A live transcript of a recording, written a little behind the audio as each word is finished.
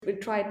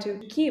try to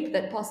keep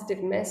that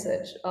positive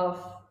message of,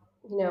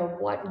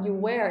 what you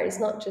wear is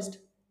not just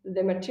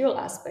the material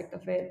aspect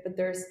of it, but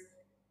there's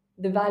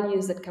the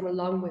values that come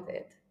along with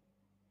it.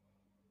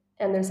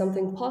 And there's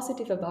something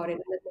positive about it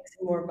that makes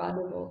it more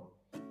valuable.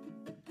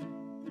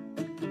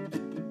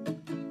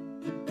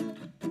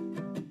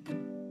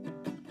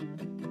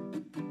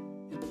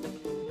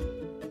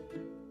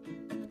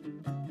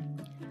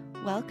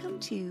 Welcome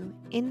to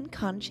In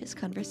Conscious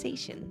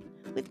Conversation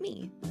with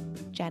me,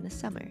 Janice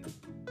Summer.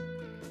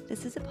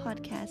 This is a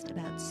podcast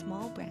about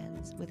small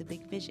brands with a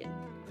big vision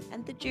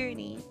and the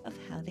journey of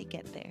how they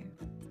get there.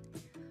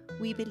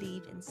 We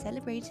believe in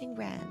celebrating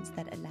brands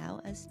that allow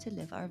us to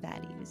live our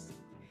values.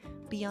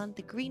 Beyond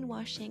the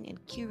greenwashing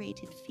and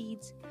curated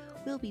feeds,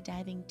 we'll be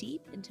diving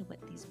deep into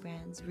what these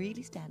brands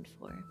really stand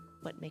for,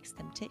 what makes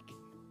them tick,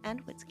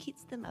 and what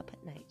keeps them up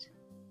at night.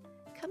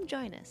 Come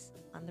join us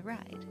on the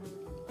ride.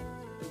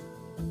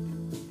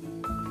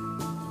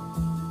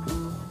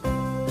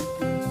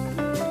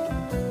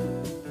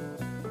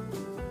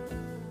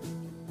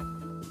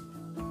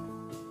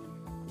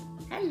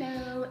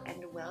 Hello,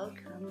 and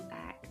welcome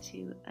back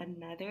to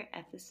another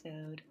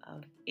episode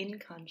of In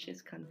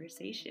Conscious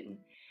Conversation.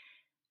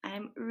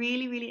 I'm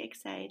really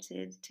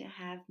excited to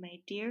have my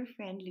dear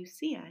friend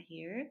Lucia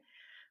here,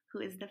 who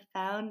is the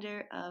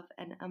founder of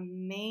an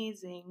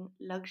amazing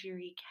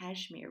luxury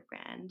cashmere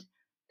brand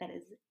that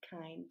is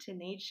kind to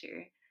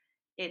nature.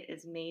 It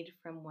is made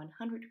from 100%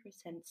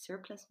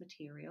 surplus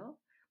material,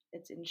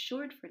 it's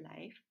insured for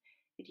life,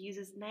 it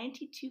uses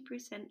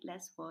 92%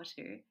 less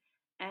water,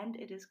 and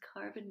it is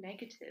carbon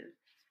negative.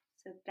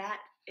 So that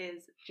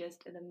is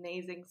just an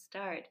amazing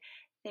start.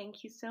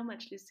 Thank you so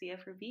much, Lucia,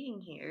 for being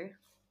here.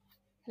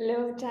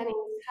 Hello, Janice.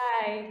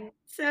 Hi.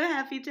 So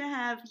happy to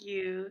have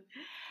you.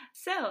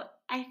 So,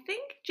 I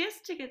think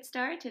just to get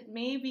started,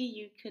 maybe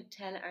you could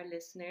tell our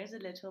listeners a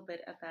little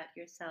bit about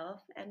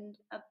yourself and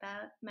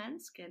about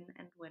Manskin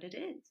and what it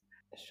is.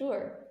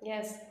 Sure.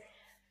 Yes.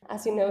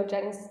 As you know,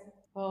 Janice,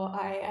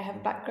 I have a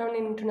background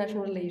in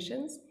international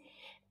relations,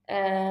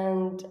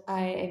 and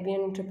I've been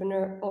an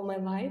entrepreneur all my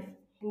life.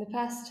 In the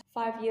past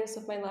 5 years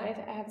of my life,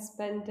 I have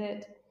spent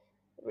it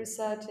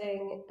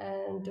researching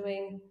and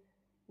doing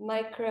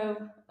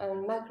micro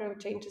and macro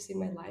changes in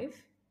my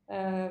life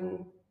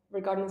um,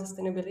 regarding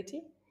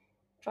sustainability,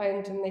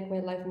 trying to make my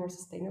life more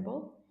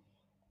sustainable.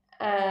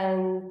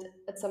 And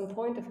at some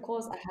point, of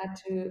course, I had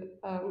to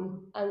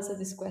answer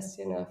this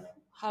question of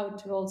how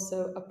to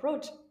also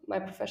approach my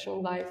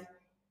professional life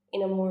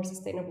in a more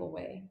sustainable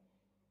way.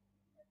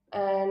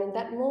 And in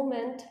that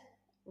moment,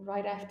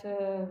 right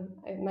after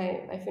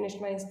I finished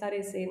my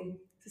studies in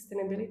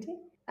sustainability,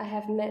 I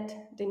have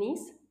met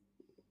Denise,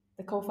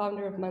 the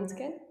co-founder of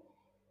Manskin,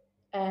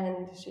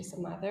 and she's a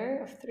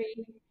mother of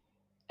three,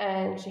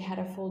 and she had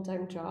a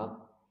full-time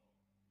job,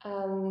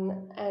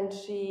 and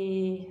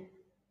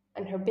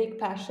her big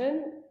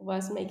passion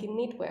was making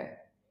knitwear,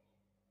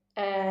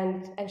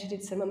 and she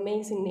did some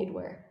amazing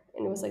knitwear,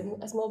 and it was like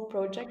a small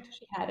project.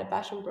 She had a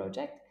passion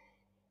project,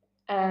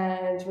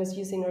 and she was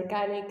using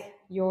organic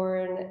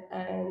yarn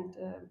and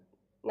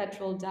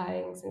natural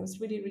dyes. It was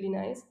really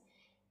nice.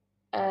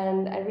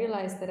 And I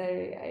realized that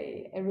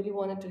I really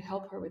wanted to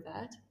help her with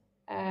that.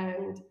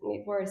 And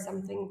knitwear is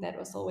something that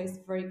was always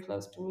very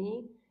close to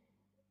me,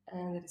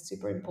 and that is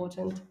super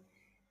important.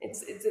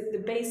 It's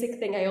the basic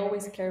thing I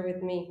always carry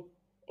with me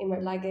in my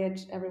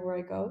luggage everywhere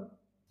I go.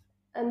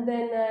 And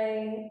then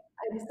I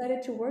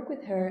decided to work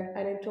with her,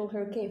 and I told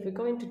her, okay, if we're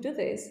going to do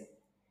this,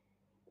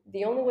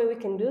 the only way we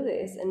can do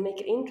this and make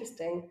it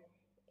interesting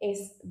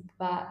is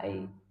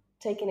by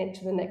taking it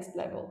to the next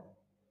level,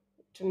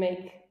 to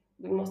make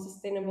the most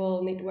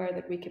sustainable knitwear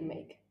that we can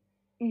make.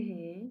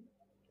 Mm-hmm.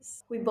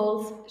 We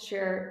both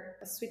share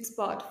a sweet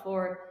spot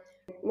for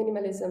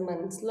minimalism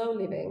and slow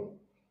living.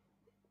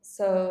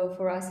 So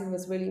for us, it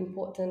was really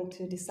important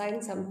to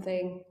design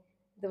something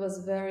that was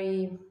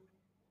very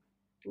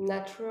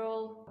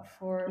natural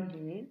for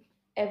Mm-hmm.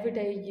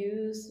 everyday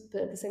use,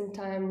 but at the same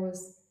time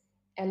was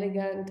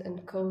elegant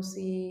and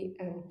cozy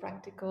and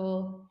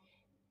practical,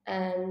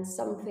 and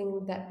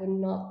something that would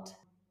not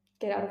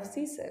get out of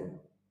season,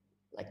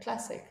 like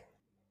classic.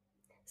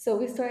 So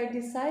we started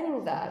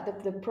designing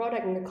the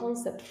product and the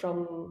concept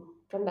from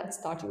that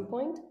starting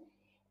point.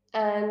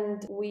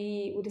 And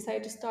we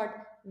decided to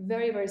start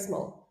very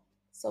small.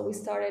 So we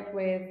started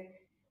with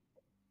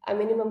a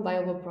minimum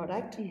viable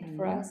product. For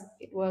Mm-hmm. us,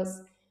 it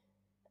was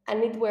a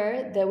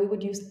knitwear that we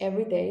would use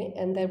every day,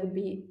 and that would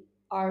be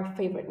our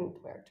favorite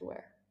knitwear to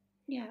wear.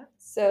 Yeah.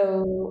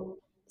 So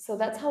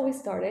that's how we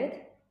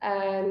started,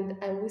 and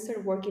we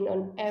started working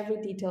on every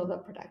detail of the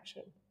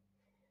production.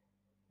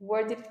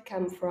 Where did it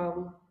come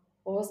from?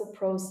 What was the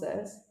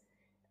process?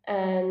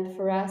 And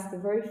for us, the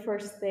very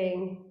first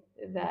thing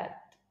that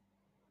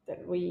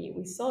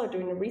we saw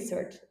during the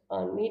research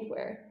on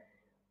knitwear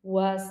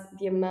was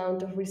the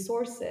amount of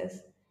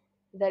resources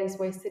that is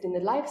wasted in the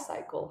life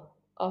cycle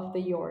of the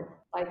yarn,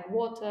 like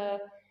water,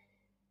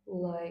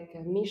 like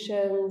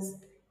emissions,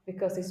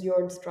 because these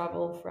yarns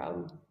travel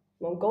from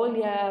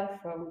Mongolia,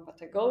 from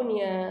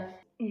Patagonia,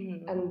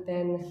 Mm-hmm. and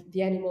then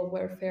the animal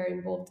welfare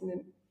involved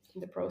in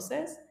the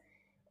process,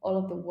 all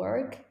of the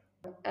work,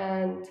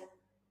 and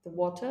the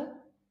water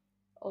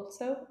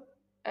also.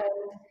 And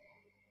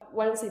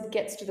once it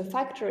gets to the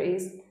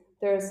factories,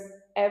 there's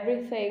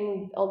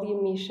everything, all the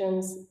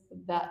emissions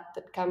that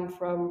come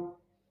from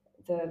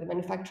the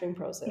manufacturing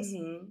process.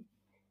 Mm-hmm.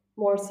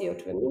 More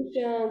CO2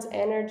 emissions,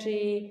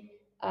 energy,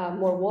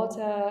 more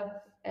water,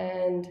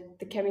 and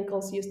the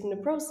chemicals used in the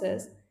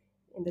process,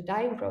 in the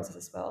dyeing process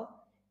as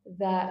well,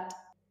 that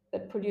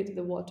that pollute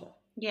the water.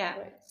 Yeah.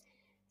 Right.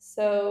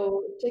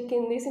 So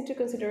taking this into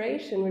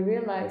consideration, we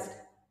realized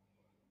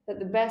that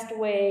the best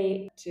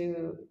way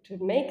to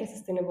make a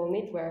sustainable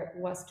knitwear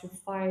was to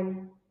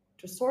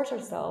source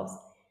ourselves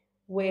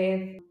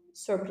with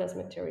surplus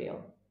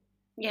material.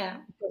 Yeah.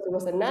 Because there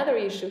was another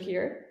issue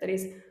here, that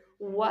is,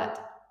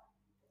 what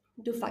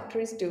do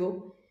factories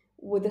do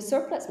with the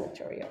surplus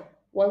material?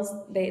 Once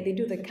they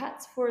do the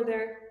cuts for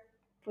their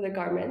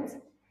garments,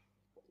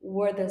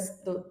 where does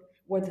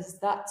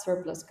that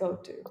surplus go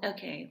to?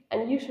 Okay.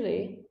 And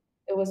usually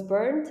it was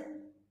burned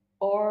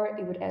or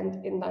it would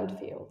end in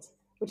landfills,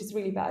 which is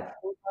really bad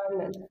for the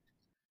environment.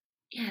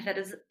 Yeah, that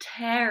is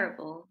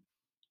terrible.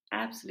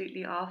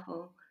 Absolutely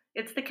awful.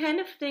 It's the kind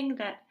of thing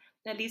that,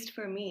 at least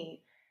for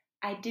me,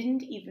 I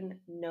didn't even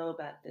know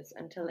about this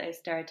until I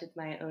started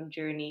my own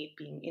journey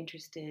being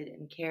interested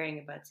and caring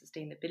about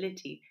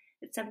sustainability.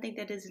 It's something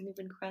that doesn't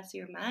even cross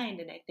your mind,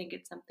 and I think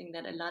it's something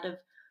that a lot of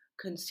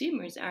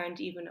consumers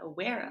aren't even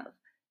aware of.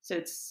 So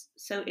it's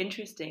so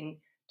interesting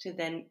to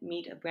then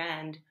meet a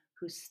brand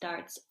who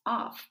starts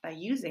off by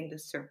using the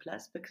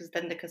surplus, because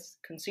then the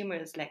consumer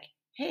is like,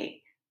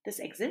 hey, this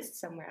exists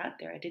somewhere out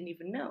there. I didn't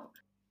even know.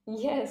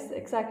 Yes,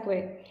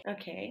 exactly.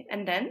 Okay,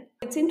 and then?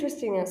 It's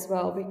interesting as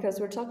well because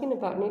we're talking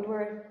about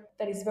knitwear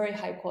that is very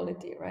high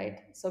quality, right?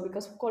 So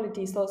because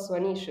quality is also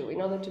an issue.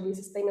 In order to be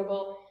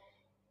sustainable,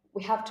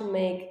 we have to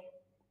make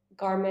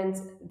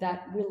garments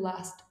that will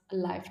last a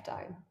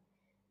lifetime.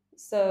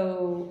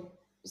 So,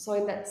 so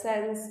in that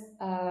sense,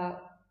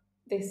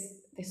 this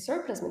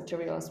surplus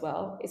material as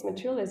well is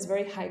material that's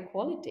very high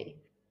quality.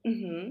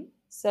 Mm-hmm.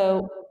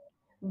 So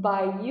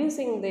by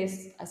using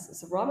this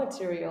as a raw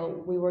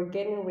material, we were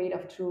getting rid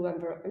of true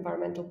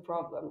environmental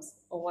problems.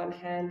 On one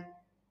hand,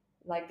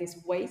 like this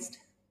waste,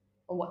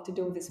 on what to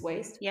do with this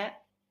waste, Yeah.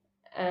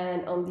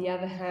 and on the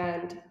other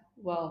hand,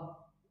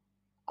 well,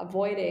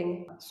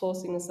 avoiding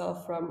sourcing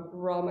yourself from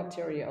raw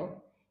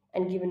material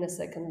and giving a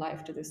second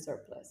life to this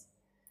surplus.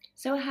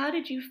 So, how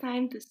did you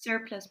find the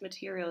surplus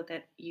material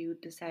that you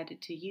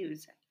decided to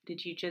use?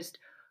 Did you just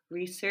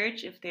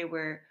research if there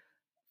were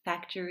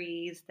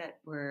factories that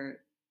were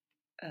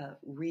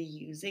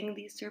reusing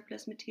these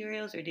surplus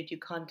materials, or did you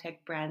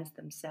contact brands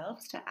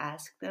themselves to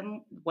ask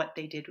them what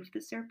they did with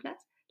the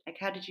surplus? Like,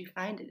 how did you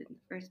find it in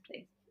the first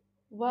place?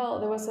 Well,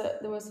 there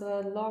was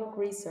a long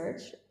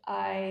research.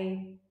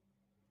 I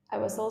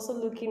was also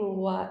looking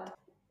what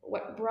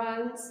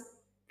brands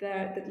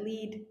that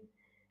lead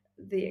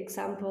the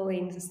example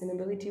in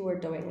sustainability were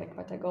doing, like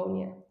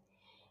Patagonia.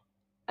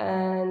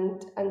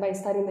 And by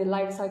studying the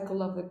life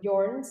cycle of the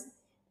yarns,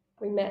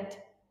 we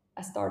met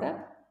a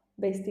startup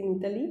based in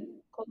Italy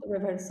called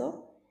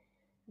Reverso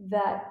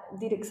that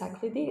did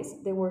exactly this.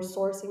 They were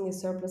sourcing the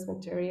surplus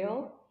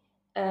material,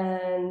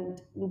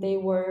 and they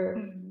were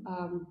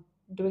Mm-hmm.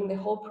 doing the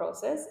whole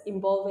process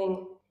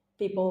involving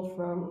people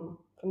from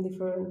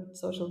different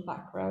social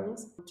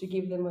backgrounds to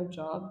give them a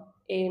job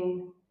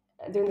in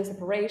doing the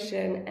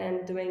separation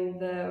and doing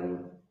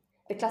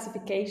the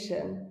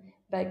classification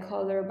by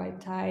color, by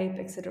type,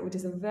 etc., which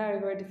is a very,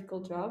 very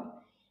difficult job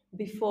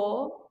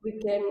before we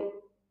can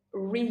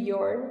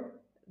re-yarn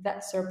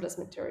that surplus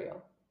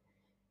material.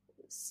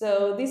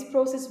 So this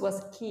process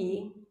was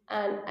key,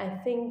 and I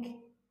think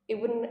it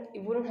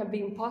wouldn't have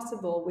been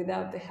possible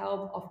without the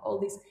help of all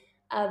these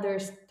other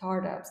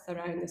startups that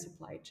are in the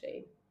supply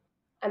chain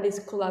and this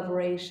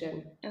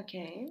collaboration.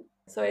 Okay.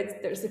 So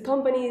there's the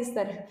companies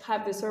that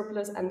have the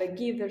surplus and they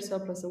give their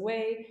surplus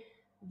away.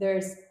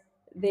 There's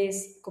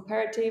these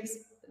cooperatives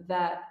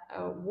that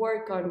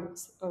work on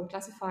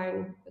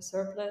classifying the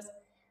surplus.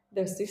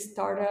 There's these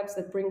startups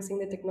that brings in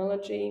the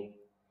technology,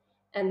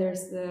 and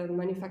there's the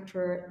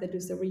manufacturer that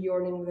does the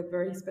reyarning with a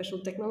very special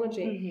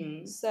technology.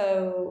 Mm-hmm.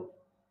 So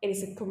it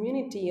is a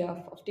community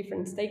of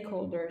different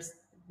stakeholders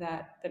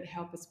that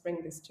help us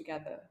bring this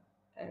together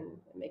and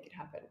make it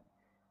happen.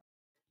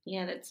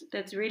 Yeah,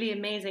 that's really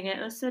amazing.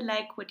 I also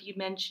like what you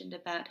mentioned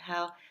about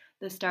how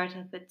the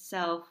startup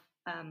itself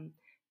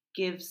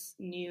gives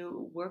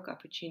new work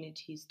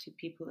opportunities to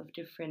people of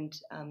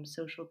different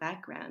social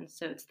backgrounds.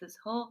 So it's this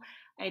whole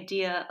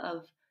idea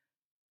of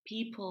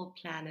people,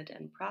 planet,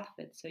 and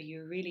profit. So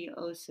you're really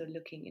also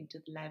looking into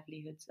the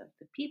livelihoods of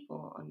the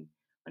people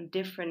on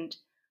different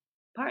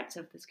parts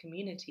of this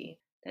community.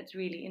 That's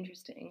really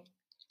interesting.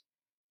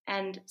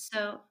 And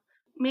so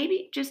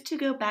maybe just to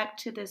go back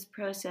to this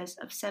process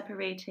of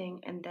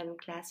separating and then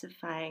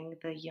classifying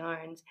the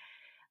yarns,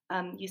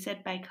 you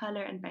said by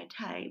color and by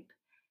type.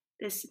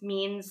 This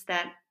means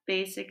that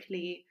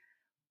basically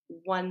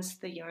once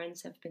the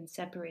yarns have been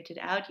separated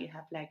out, you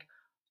have like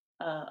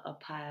a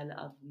pile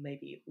of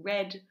maybe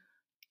red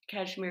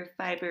cashmere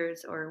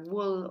fibers or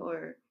wool,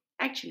 or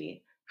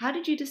actually, how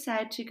did you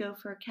decide to go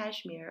for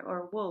cashmere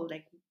or wool?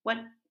 Like what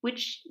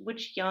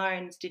which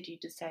yarns did you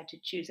decide to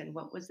choose, and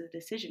what was the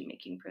decision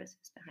making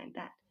process behind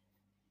that?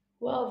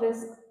 Well,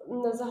 there's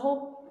a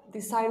whole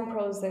design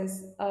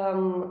process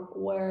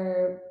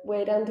where we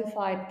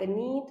identified the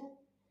need,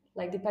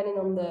 like depending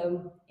on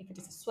the if it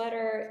is a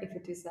sweater, if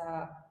it is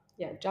a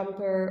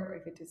jumper, or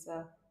if it is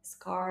a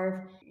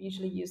scarf. We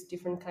usually use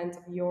different kinds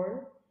of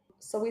yarn.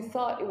 So we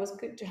thought it was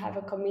good to have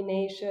a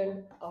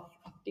combination of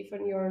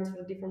different yarns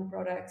for different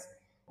products.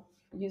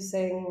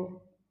 Using,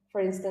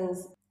 for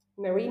instance,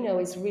 merino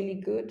is really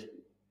good.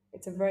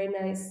 It's a very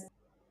nice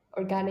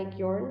organic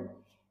yarn,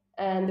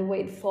 and the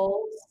way it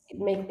folds, it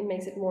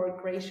makes it more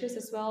gracious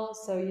as well.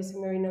 So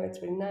using merino,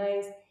 it's really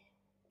nice.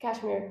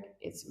 Cashmere,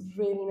 it's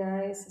really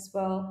nice as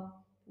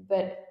well.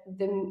 But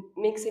the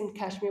mixing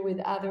cashmere with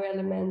other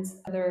elements,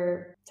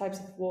 other types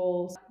of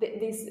wools,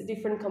 these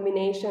different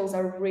combinations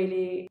are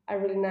really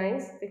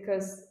nice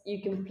because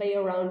you can play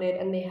around it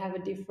and they have a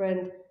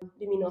different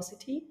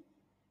luminosity.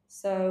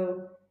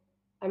 So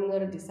I'm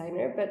not a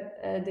designer,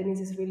 but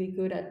Denise is really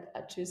good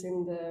at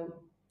choosing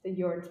the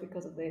yarns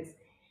because of this.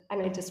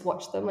 And I just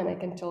watch them and I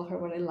can tell her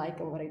what I like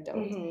and what I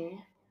don't. Mm-hmm.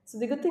 So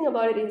the good thing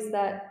about it is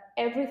that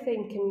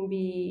everything can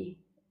be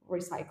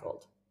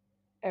recycled,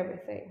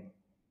 everything.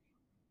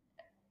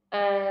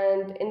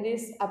 And in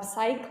this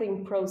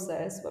upcycling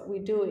process, what we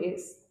do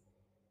is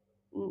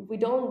we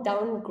don't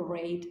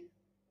downgrade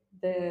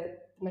the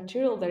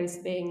material that is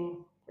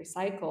being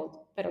recycled,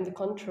 but on the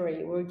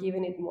contrary, we're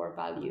giving it more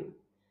value.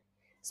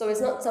 So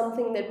it's not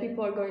something that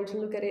people are going to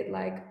look at it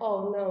like,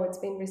 oh no, it's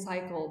been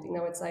recycled.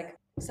 It's like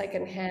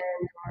secondhand.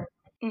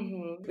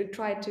 Mm-hmm. We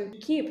try to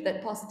keep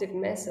that positive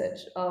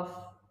message of,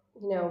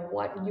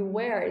 what you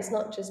wear is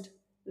not just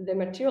the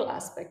material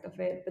aspect of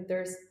it, but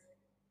there's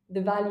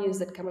the values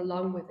that come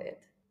along with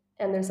it.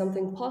 And there's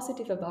something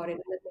positive about it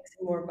that makes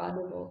it more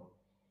valuable.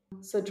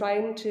 So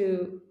trying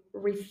to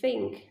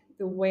rethink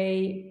the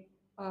way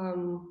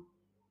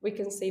we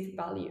can save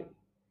value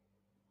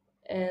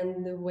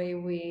and the way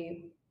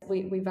we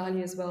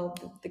value as well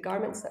the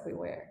garments that we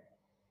wear.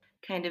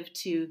 Kind of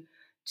to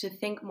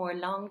think more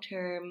long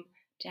term,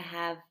 to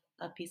have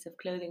a piece of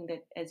clothing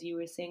that, as you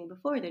were saying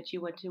before, that you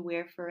want to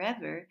wear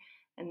forever,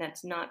 and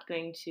that's not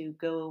going to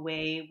go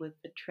away with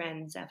the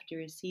trends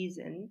after a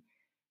season,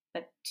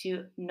 but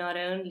to not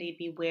only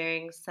be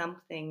wearing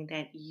something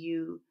that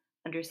you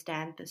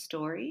understand the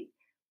story,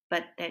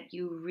 but that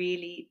you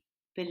really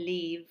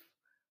believe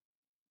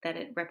that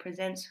it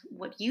represents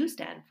what you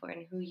stand for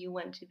and who you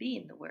want to be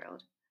in the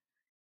world.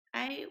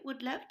 I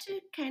would love to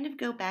kind of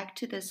go back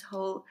to this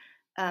whole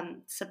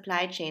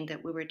supply chain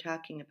that we were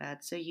talking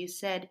about. So you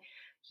said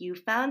you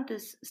found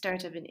this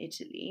startup in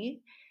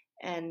Italy,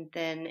 and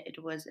then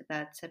it was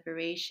about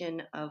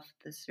separation of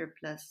the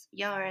surplus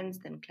yarns,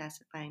 then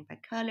classifying by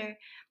color,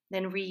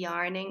 then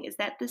reyarning. Is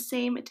that the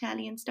same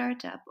Italian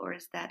startup, or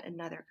is that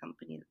another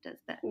company that does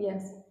that?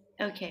 Yes.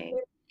 Okay.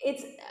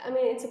 It's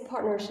it's a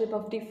partnership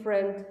of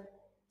different.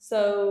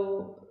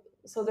 So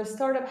so the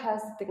startup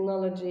has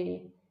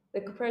technology,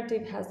 the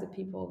cooperative has the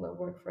people that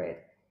work for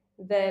it.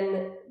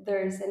 Then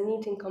there's a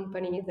knitting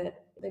company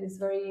that is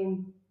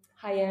very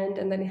high end,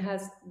 and then it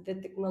has the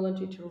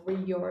technology to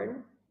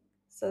re-yarn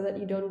so that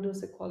you don't lose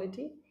the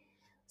quality.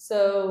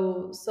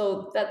 So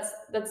that's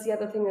the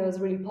other thing that was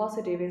really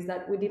positive, is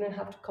that we didn't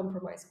have to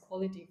compromise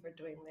quality for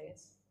doing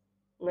this.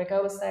 Like I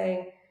was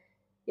saying,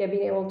 yeah,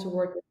 being able to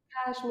work with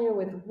cashmere,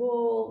 with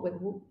wool, with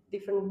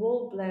different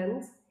wool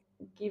blends,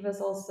 give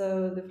us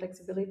also the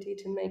flexibility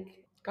to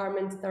make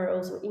garments that are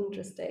also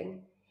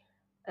interesting.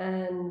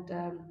 And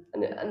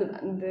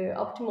the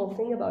optimal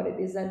thing about it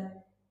is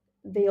that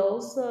they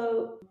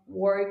also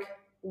work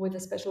with a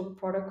special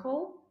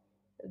protocol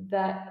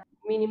that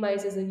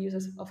minimizes the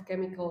use of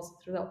chemicals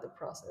throughout the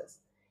process.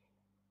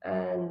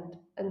 And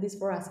this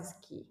for us is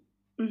key.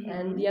 And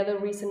Mm-hmm. the other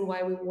reason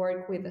why we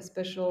work with a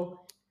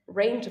special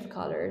range of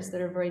colors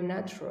that are very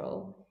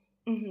natural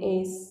Mm-hmm.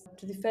 is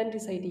to defend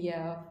this idea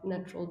of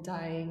natural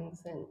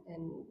dyings and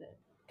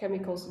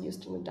chemicals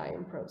used in the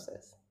dyeing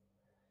process.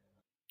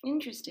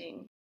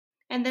 Interesting.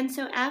 And then,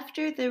 so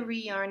after the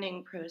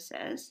reyarning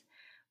process,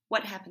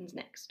 what happens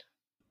next?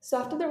 So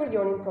after the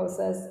reyarning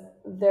process,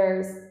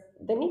 there's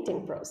the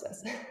knitting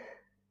process.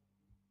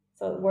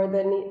 So where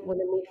the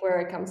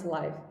knitwear comes to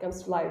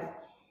life.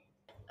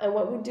 And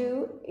what we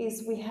do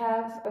is we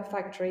have a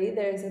factory.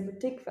 There is a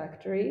boutique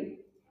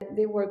factory.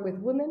 They work with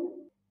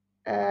women,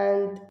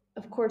 and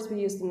of course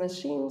we use the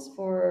machines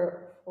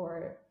for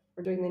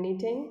doing the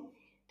knitting.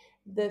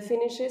 The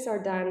finishes are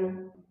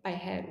done by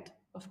hand,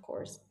 of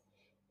course,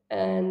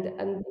 and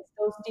it's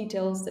those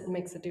details that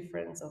makes the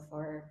difference of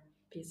our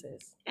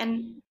pieces.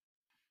 And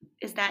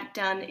is that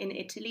done in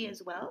Italy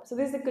as well? So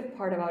this is the good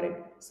part about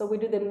it. So we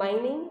do the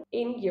mining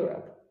in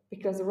Europe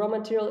because the raw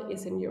material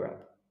is in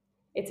Europe.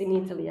 It's in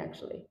Italy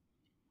actually,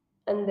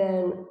 and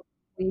then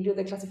we do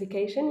the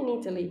classification in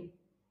Italy,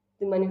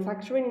 the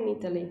manufacturing in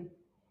Italy,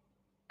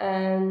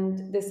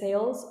 and the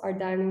sales are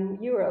done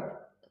in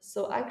Europe.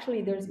 So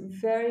actually, there's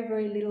very,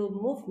 very little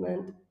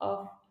movement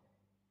of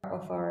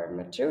our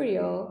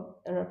material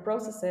and our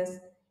processes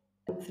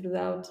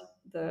throughout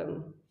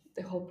the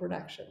whole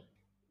production.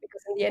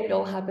 Because in the end, it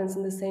all happens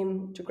in the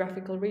same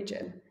geographical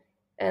region.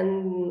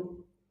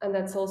 And, and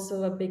that's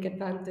also a big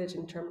advantage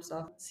in terms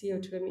of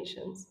CO2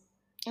 emissions.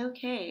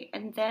 Okay,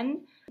 and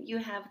then you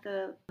have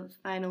the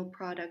final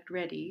product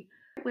ready.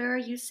 Where are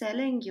you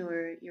selling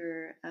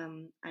your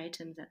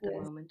items at the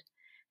Yes. moment,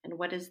 and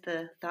what is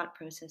the thought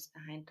process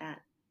behind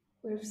that?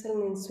 We're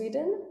selling in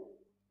Sweden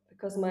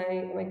because my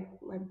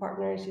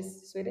partner,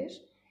 she's Swedish.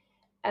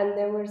 And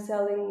then we're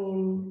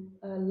selling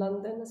in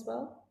London as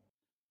well.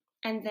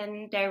 And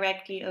then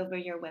directly over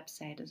your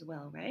website as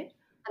well, right?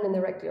 And then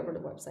directly over the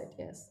website,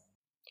 yes.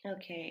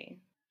 Okay.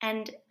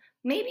 And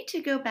maybe to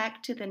go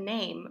back to the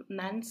name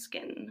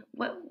Manskin,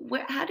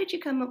 how did you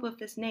come up with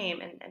this name,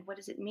 and what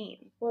does it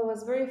mean? Well, it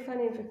was very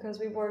funny because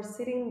we were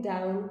sitting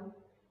down.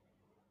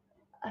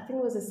 I think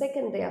it was the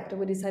second day after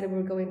we decided we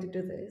were going to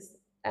do this.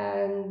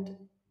 And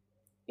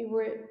we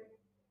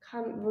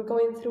were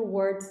going through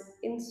words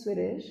in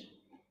Swedish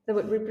that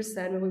would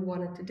represent what we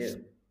wanted to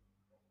do.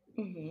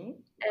 Mm-hmm.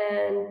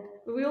 And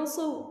we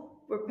also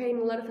were paying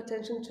a lot of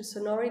attention to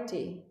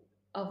sonority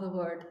of the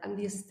word and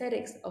the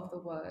aesthetics of the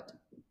word.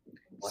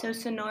 So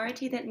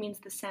sonority, that means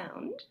the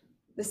sound.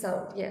 The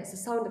sound, yes, the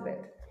sound of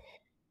it.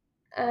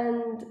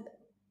 And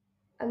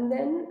and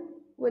then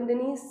when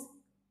Denise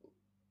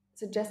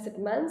suggested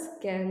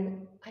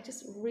manscan, I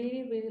just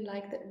really, really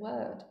like that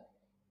word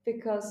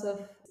because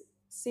of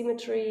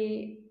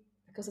symmetry,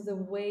 because of the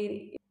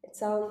way it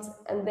sounds.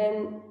 And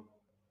then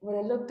when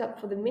I looked up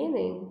for the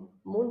meaning,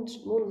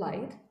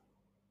 moonlight,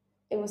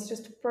 it was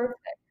just perfect.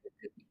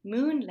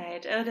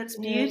 Moonlight. Oh, that's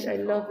Yes, I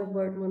love the beautiful.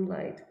 word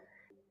moonlight.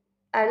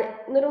 And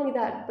not only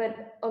that,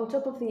 but on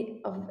top of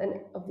the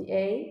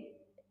A,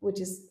 which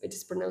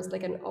is pronounced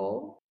like an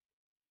O,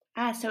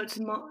 Ah, so it's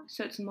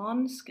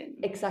Månskin.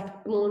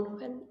 exact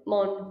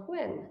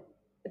Monhuen.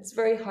 It's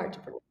very hard to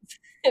pronounce.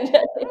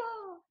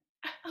 Oh,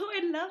 oh,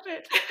 I love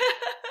it.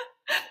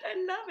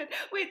 I love it.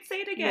 Wait,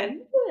 say it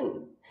again.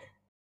 Monhuen.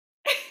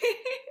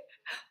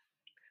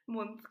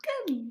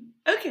 Månskin.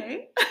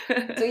 Okay.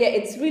 So yeah,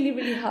 it's really,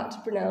 really hard to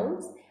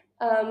pronounce.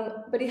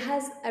 But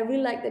I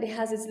really like that it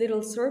has this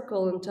little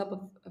circle on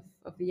top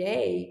of the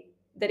A,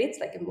 that it's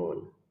like a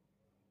moon.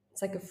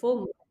 It's like a full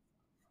moon.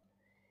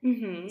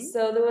 Mm-hmm.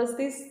 So there was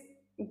this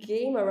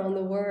game around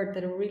the word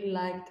that I really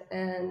liked,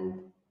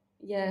 and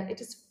yeah, it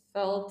just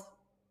felt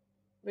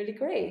really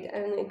great.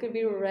 And it could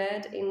be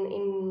read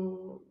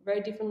in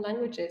very different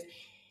languages.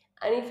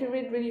 And if you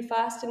read really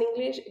fast in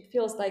English, it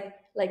feels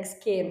like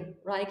skin,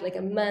 right? Like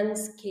a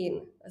man's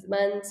skin, a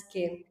man's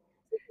skin.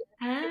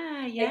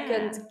 Ah, Second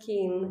yeah.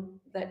 skin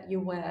that you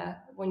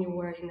wear when you're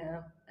wearing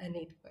a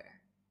knitwear.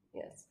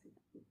 Yes.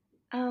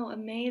 Oh,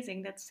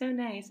 amazing. That's so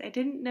nice. I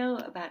didn't know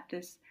about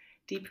this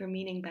deeper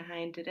meaning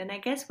behind it. And I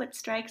guess what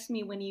strikes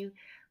me when you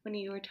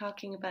were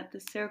talking about the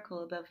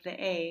circle above the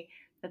A,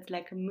 that's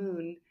like a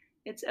moon,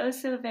 it's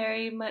also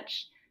very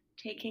much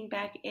taking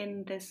back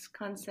in this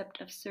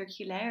concept of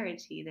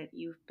circularity that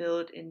you've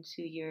built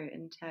into your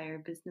entire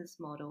business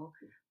model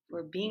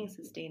for being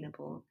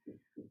sustainable.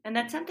 And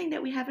that's something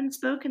that we haven't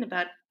spoken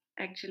about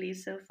actually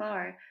so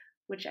far,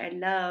 which I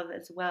love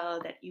as well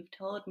that you've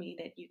told me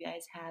that you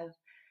guys have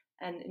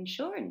an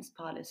insurance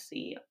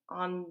policy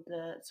on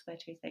the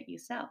sweaters that you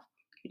sell.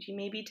 Could you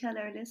maybe tell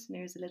our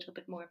listeners a little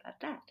bit more about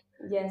that?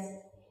 Yes.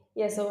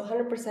 Yeah. So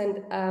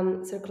 100%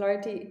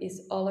 circularity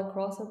is all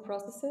across our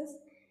processes,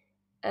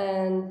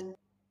 and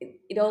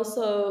it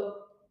also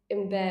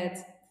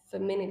embeds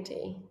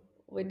femininity,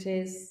 which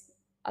is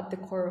at the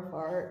core of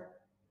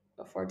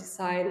our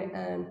design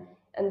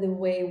and the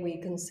way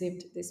we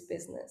conceived this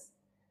business,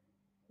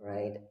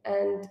 right?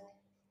 And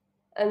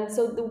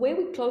so the way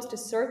we closed the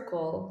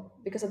circle,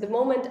 because at the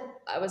moment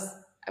I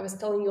was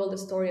telling you all the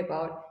story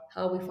about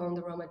how we found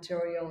the raw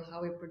material,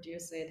 how we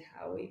produce it,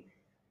 how we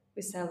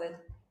sell it.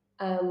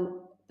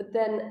 But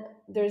then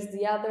there's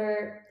the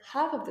other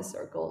half of the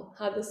circle.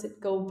 How does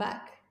it go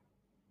back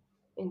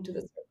into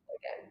the circle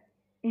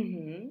again?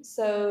 Mm-hmm.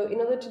 So in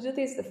order to do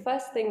this, the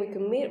first thing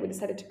we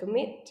decided to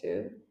commit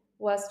to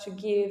was to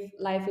give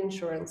life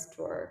insurance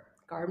to our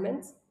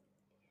garments,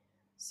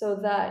 so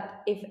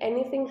that if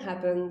anything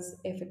happens,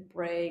 if it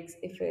breaks,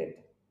 if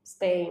it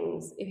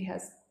stains, if it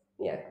has,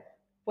 yeah,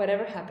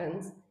 whatever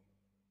happens,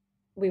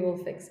 we will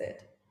fix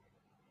it.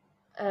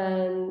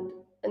 And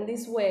in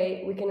this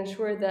way, we can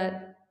assure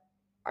that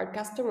our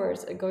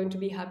customers are going to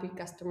be happy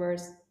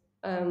customers,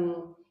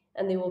 and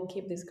they will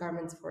keep these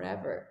garments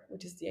forever,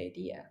 which is the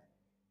idea,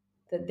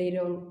 that they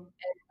don't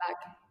end back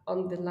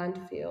on the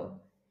landfill.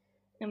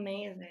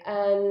 Amazing.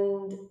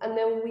 And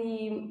then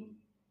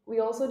we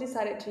also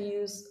decided to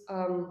use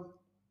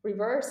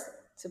reverse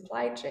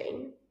supply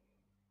chain,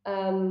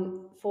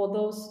 for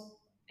those,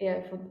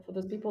 yeah, for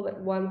those people that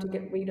want to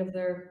get rid of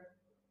their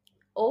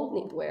old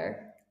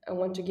knitwear and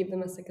want to give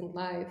them a second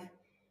life.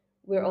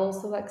 We're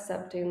also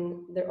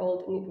accepting their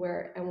old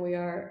knitwear, and we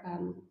are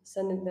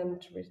sending them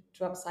to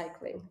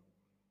upcycling.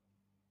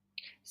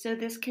 So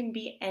this can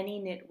be any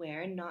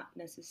knitwear, not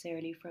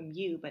necessarily from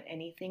you, but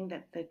anything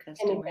that the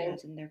customer Anything.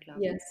 has in their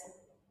closet. Yes.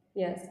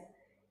 Yes.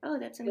 Oh,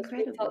 that's Because we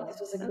thought incredible. this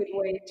was a good Okay,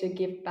 way to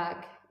give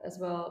back as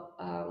well,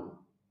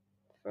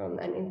 from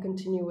and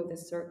continue with the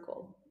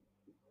circle.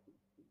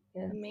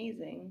 Yeah.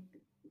 amazing.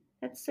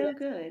 That's so Yes.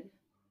 good.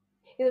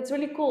 Yeah, that's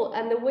really cool.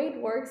 And the way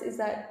it works is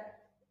that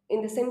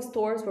in the same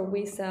stores where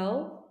we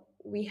sell,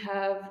 we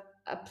have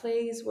a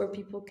place where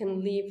people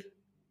can leave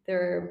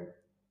their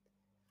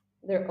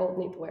old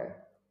knitwear.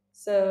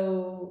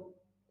 So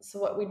so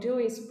what we do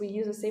is we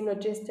use the same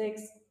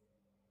logistics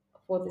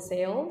for the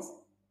sales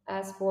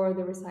as for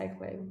the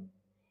recycling.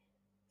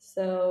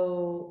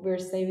 So we're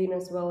saving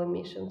as well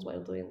emissions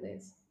while doing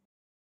this.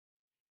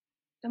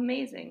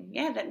 Amazing.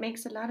 Yeah, that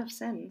makes a lot of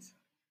sense.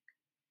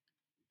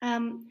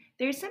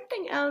 There's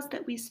something else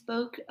that we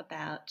spoke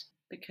about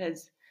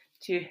because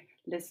to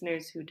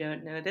listeners who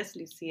don't know this,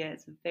 Lucia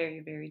is a very,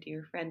 very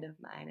dear friend of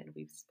mine, and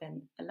we've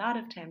spent a lot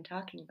of time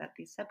talking about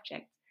these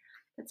subjects.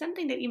 But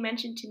something that you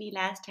mentioned to me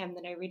last time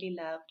that I really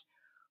loved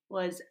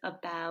was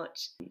about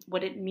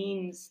what it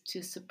means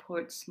to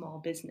support small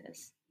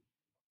business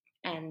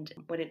and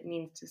what it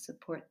means to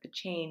support the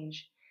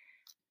change.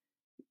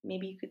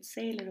 Maybe you could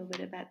say a little bit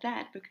about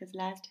that because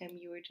last time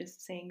you were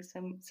just saying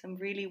some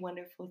really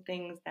wonderful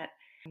things that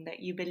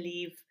you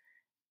believe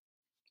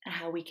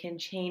how we can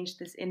change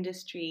this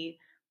industry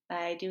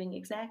by doing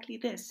exactly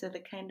this. So the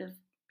kind of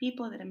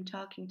people that I'm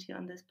talking to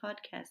on this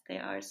podcast, they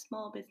are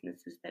small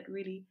businesses that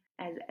really,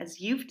 as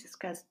you've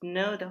discussed,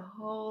 know the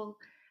whole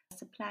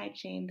supply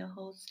chain, the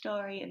whole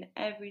story, and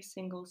every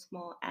single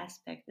small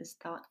aspect is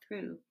thought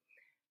through.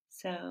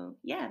 So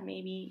yeah,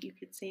 maybe you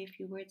could say a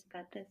few words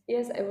about this.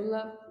 Yes, I would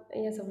love.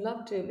 Yes, I would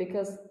love to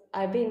because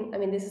I've been. I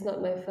mean, this is not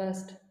my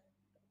first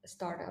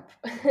startup.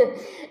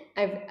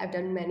 I've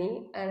done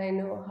many, and I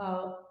know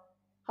how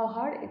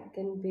hard it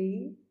can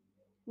be.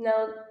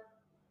 Now,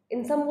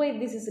 in some way,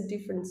 this is a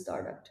different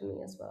startup to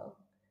me as well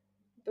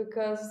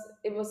because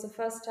it was the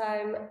first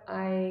time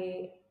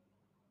I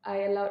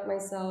allowed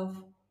myself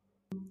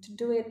to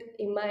do it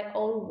in my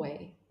own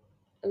way,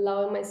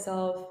 allowing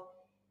myself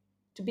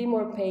to be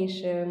more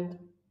patient,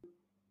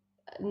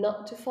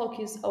 not to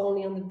focus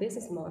only on the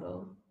business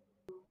model,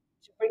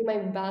 to bring my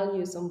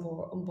values on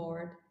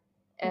board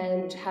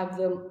and Mm-hmm. have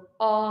them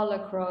all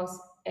across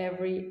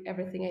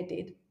everything I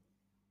did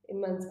in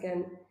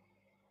Manscan.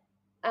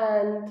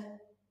 And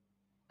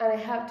and I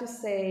have to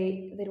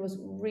say that it was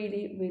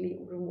really, really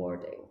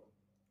rewarding.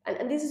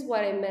 And this is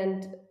what I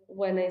meant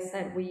when I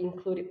said we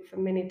included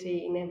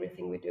femininity in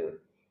everything we do.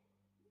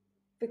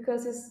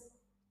 Because it's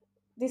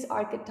this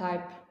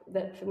archetype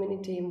that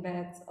femininity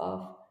embeds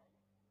of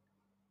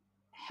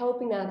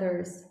helping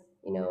others,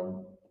 you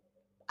know,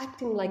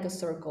 acting like a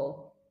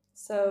circle.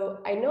 So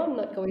I know I'm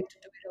not going to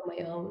do it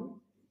on my own.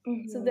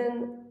 So Mm-hmm.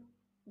 then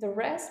the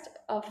rest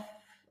of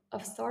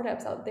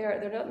startups out there,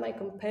 they're not my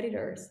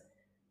competitors.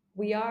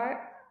 We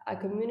are a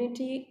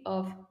community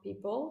of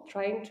people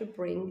trying to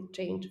bring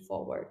change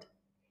forward.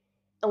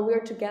 And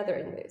we're together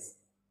in this.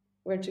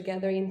 We're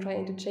together in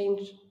trying to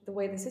change the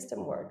way the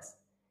system works.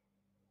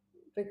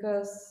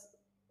 Because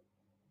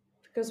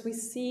we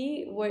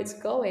see where it's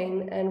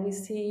going and we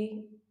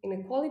see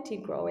inequality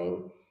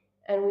growing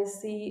and we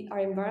see our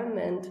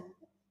environment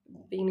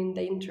being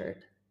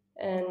endangered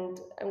and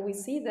we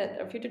see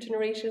that our future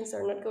generations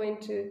are not going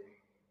to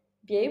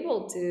be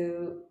able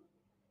to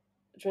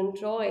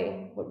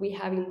enjoy what we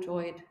have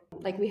enjoyed,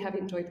 like we have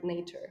enjoyed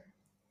nature.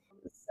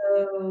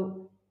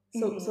 So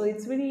Mm-hmm.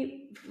 it's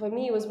really, for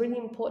me, it was really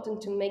important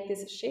to make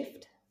this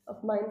shift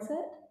of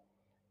mindset,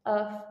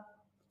 of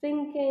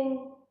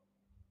thinking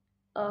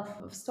of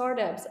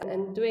startups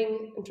and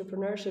doing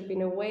entrepreneurship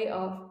in a way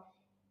of,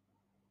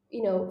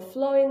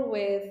 flowing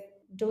with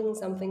doing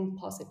something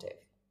positive,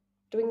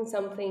 doing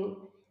something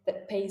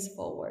that pays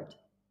forward,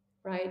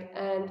 right?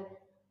 And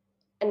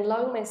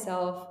allowing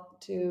myself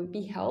to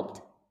be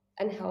helped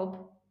and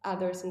help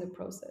others in the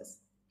process.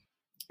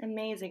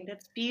 Amazing.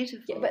 That's Yeah,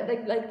 but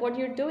beautiful. like what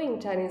you're doing,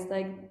 Chen, is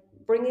like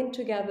bringing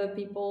together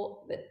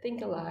people that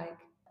think alike,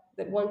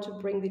 that want to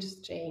bring this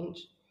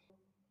change.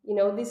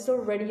 This is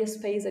already a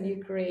space that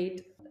you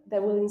create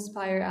that will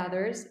inspire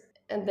others,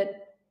 and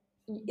that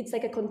it's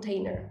like a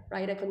container,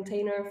 right? A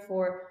container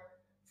for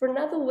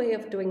another way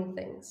of doing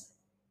things,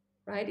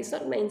 right? It's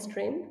not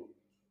mainstream,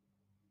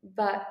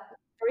 but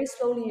very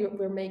slowly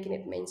we're making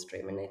it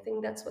mainstream, and I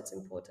think that's what's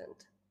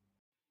important.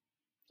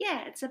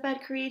 Yeah, it's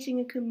about creating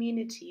a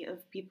community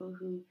of people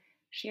who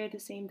share the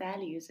same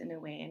values in a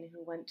way and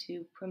who want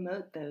to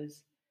promote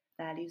those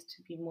values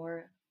to be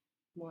more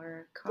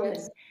Yes. common.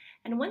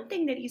 And one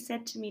thing that you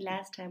said to me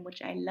last time,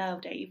 which I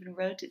loved, I even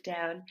wrote it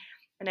down,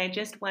 and I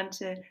just want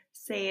to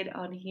say it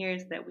on here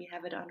so that we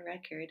have it on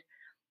record.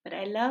 But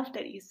I love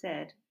that you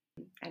said,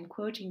 I'm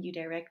quoting you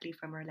directly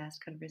from our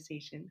last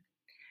conversation.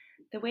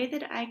 The way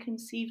that I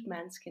conceived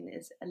Manskin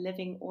is a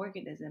living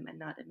organism and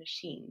not a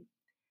machine.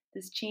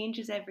 This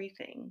changes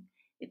everything.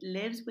 It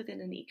lives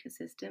within an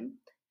ecosystem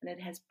and it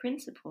has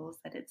principles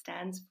that it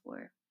stands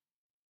for.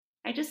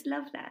 I just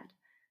love that.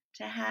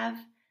 To have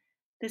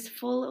this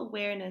full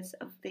awareness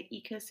of the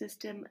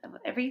ecosystem of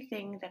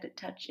everything that it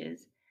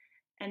touches,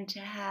 and to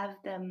have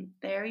them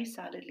very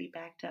solidly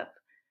backed up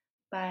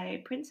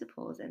by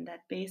principles. And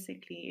that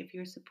basically, if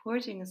you're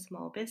supporting a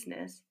small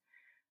business,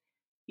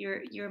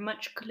 you're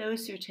much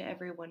closer to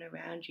everyone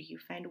around you. You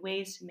find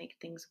ways to make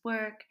things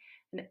work,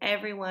 and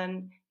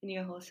everyone in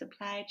your whole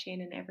supply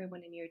chain and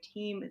everyone in your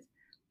team is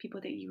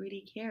people that you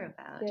really care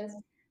about. Yes,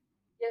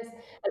 yes.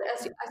 And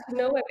as you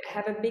know, I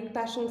have a big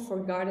passion for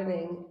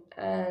gardening,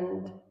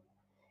 and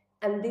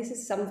this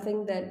is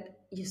something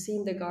that you see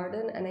in the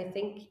garden, and I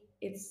think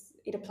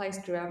it applies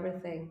to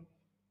everything.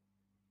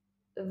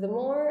 The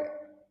more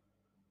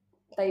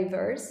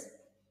diverse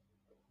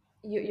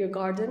your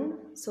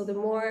garden, so the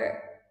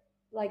more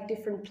like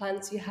different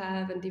plants you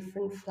have and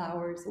different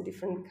flowers and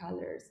different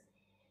colors,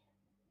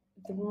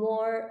 the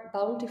more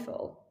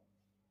bountiful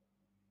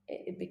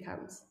it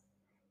becomes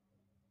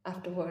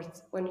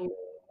afterwards when you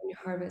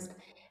harvest.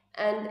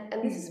 And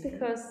this is Mm-hmm.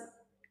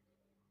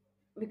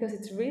 because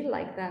it's really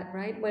like that,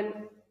 right? When,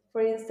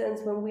 for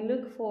instance, when we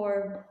look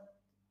for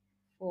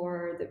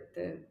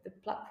the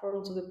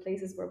platforms or the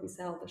places where we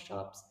sell the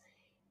shops,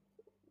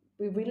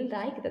 we really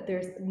like that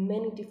there's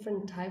many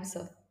different types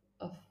of,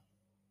 of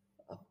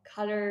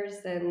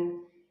colors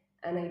and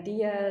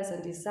ideas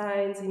and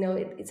designs. You know,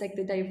 it's like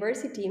the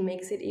diversity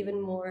makes it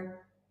even more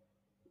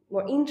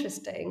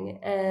interesting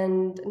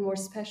and more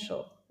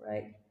special,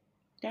 right?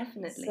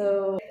 Definitely.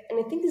 So, and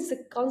I think this is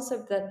a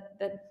concept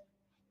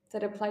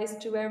that applies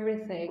to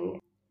everything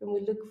when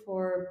we look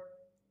for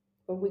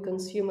when we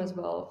consume as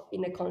well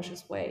in a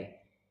conscious way.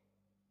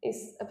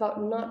 It's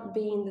about not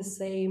being the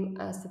same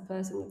as the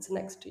person that's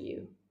next to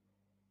you.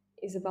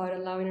 It's about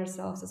allowing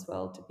ourselves as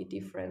well to be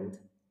different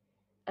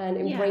and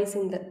Yeah,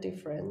 embracing that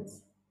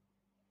difference.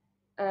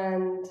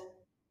 And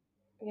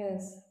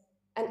yes,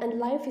 and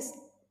life is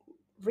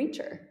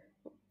richer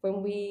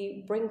when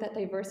we bring that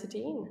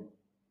diversity in.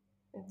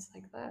 It's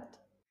like that.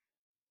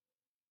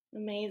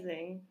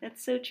 amazing.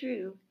 That's so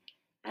true.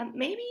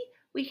 Maybe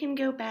we can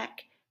go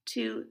back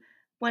to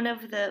one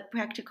of the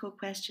practical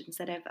questions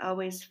that I've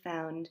always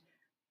found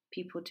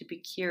people to be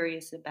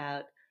curious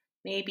about.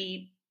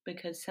 Maybe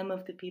because some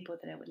of the people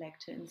that I would like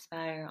to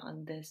inspire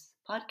on this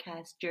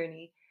podcast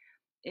journey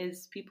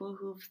is people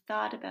who've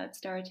thought about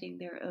starting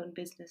their own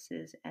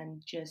businesses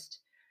and just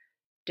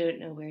don't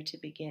know where to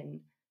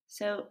begin.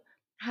 So,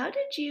 how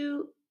did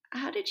you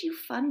how did you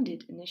fund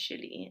it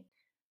initially?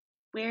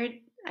 Where,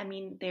 I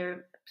mean, there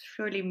are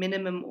surely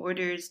minimum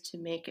orders to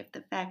make at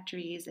the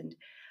factories, and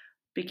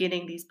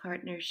beginning these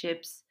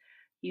partnerships,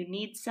 you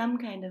need some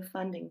kind of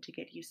funding to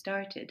get you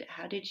started.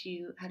 How did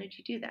you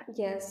do that?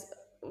 Yes.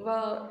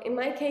 Well, in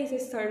my case, I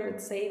started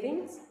with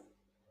savings,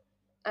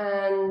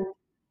 and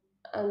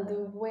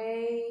the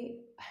way,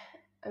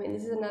 I mean,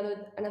 this is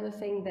another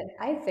thing that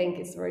I think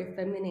is very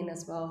feminine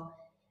as well.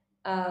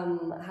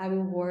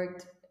 Having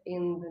worked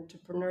in the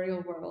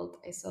entrepreneurial world,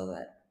 I saw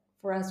that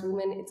for us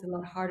women, it's a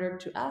lot harder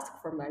to ask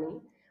for money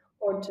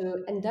or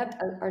to endebt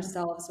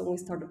ourselves when we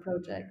start a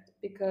project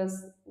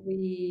because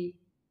we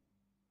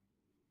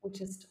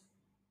just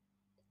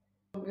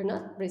we're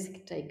not risk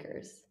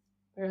takers.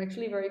 We're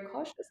actually very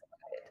cautious.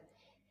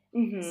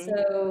 Mm-hmm.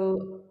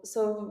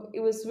 So it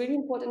was really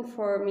important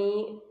for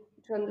me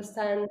to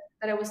understand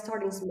that I was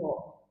starting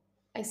small.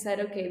 I said,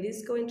 okay, this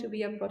is going to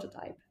be a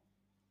prototype,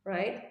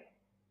 right?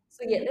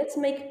 So yeah, let's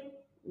make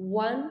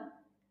one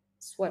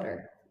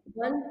sweater,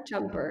 one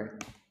jumper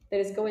that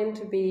is going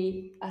to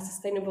be as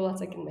sustainable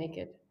as I can make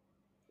it.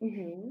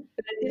 Mm-hmm.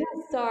 But I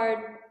didn't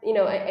start,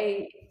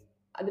 I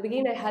at the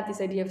beginning I had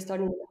this idea of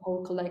starting a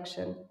whole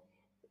collection.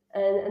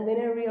 And then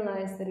I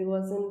realized that it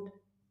wasn't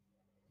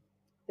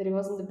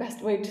the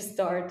best way to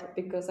start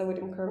because I would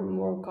incur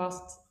more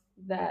costs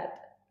that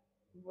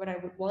what I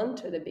would want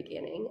to at the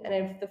beginning.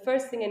 And the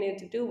first thing I needed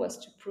to do was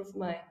to prove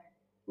my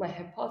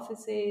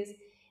hypothesis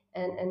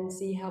and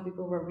see how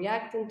people were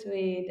reacting to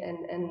it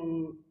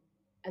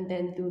and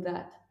then do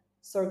that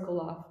circle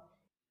off.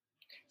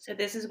 So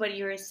this is what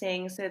you were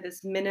saying. So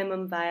this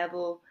minimum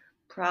viable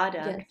Yes,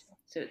 product.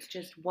 So it's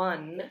just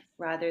one yes,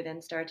 rather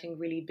than starting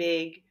really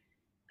big,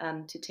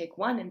 to take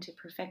one and to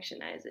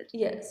perfectionize it.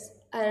 yes.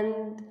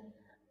 And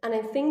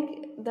I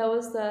think that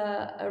was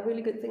a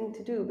really good thing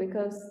to do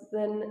because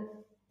then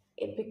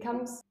it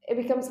becomes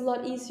a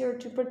lot easier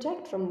to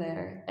project from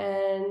there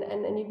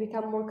and you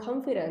become more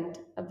confident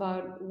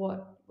about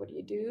what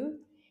you do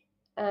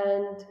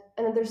and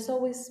then there's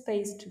always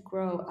space to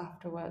grow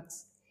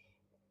afterwards.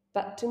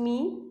 But to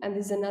me, and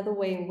this is another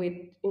way in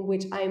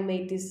which I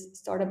made this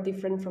startup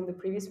different from the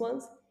previous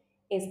ones,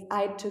 is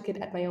I took it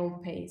at my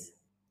own pace.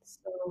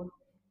 So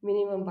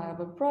minimum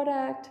viable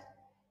product,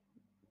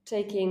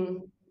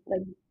 taking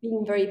like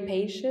being very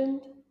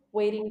patient,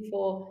 waiting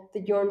for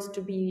the yarns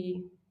to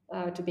be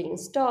in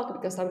stock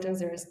because sometimes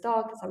they're in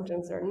stock,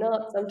 sometimes they're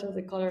not, sometimes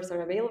the colors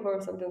are available,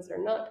 sometimes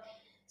they're not.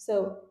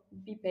 So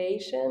be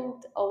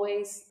patient,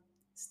 always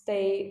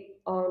stay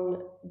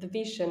on the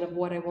vision of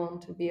what I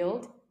want to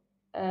build,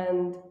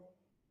 and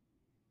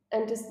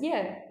just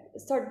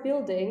start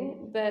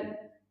building,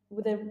 but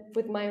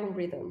with my own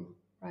rhythm,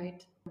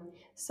 right?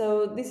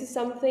 So this is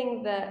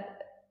something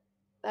that,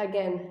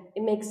 again,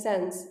 it makes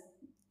sense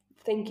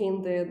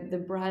thinking the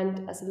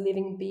brand as a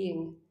living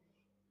being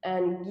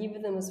and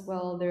give them as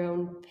well their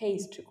own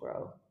pace to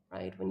grow,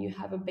 right? When you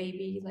have a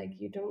baby, like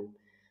you don't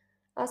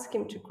ask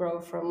him to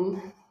grow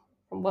from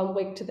one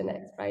week to the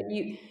next, right?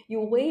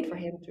 You wait for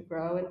him to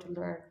grow and to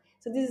learn.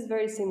 So this is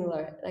very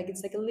similar. Like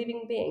it's like a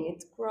living being.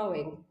 It's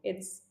growing.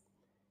 It's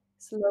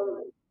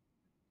slowly.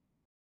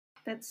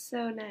 That's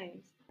so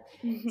nice.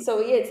 So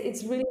yeah,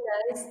 it's really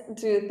nice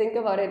to think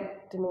about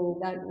it to me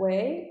that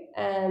way,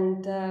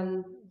 and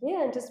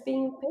yeah, and just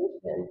being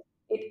patient.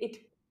 It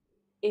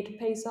it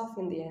pays off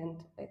in the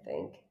end, I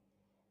think,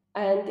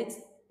 and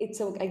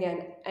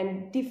again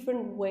a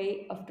different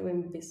way of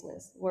doing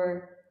business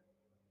where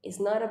it's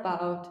not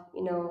about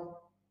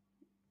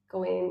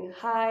going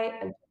high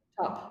and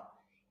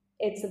top.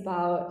 It's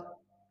about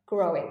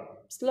growing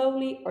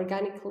slowly,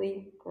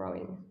 organically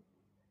growing,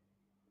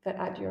 but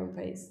at your own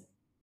pace.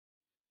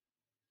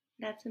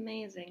 That's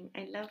amazing.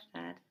 I love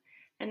that.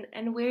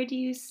 And where do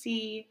you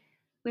see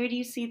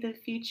the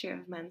future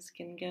of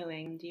Manskin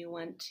going? Do you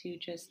want to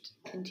just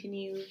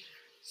continue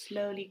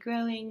slowly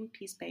growing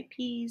piece by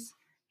piece,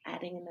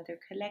 adding another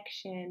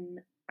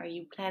collection? Are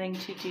you planning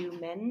to do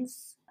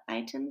men's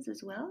items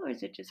as well, or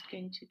is it just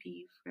going to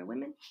be for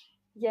women?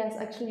 Yes,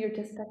 actually, you're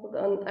just tackled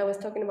on. I was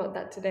talking about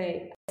that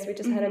today. Yes, we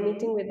just had a Mm-hmm.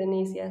 meeting with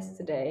Denise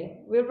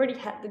yesterday. We already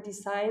had the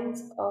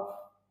designs of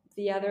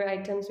the other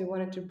items we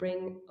wanted to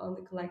bring on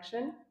the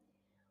collection.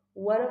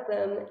 One of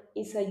them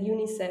is a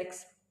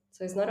unisex,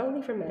 so it's not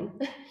only for men.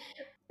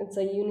 It's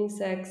a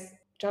unisex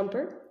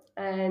jumper,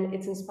 and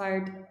it's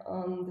inspired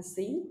on the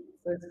sea.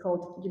 So it's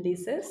called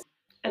Ulysses.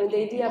 I mean,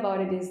 the idea Okay.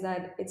 about it is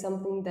that it's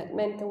something that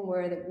men can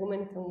wear, that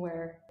women can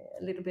wear,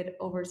 a little bit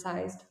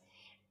oversized,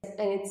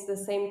 and it's the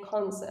same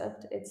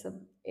concept. It's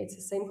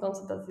the same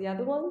concept as the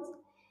other ones,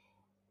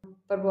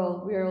 but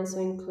well, we are also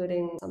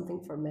including something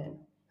for men.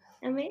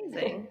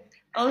 Amazing.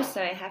 Also,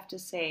 I have to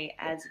say,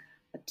 as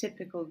a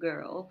typical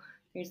girl,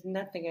 there's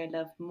nothing I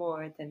love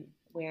more than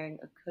wearing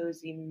a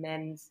cozy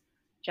men's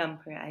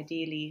jumper,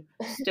 ideally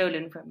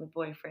stolen from a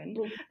boyfriend.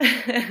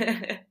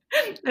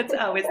 That's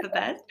always the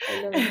best. I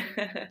love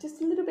it.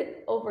 Just a little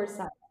bit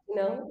oversized,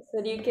 so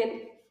that you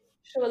can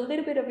show a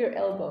little bit of your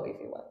elbow if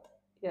you want.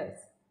 Yes.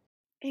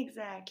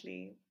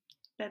 Exactly.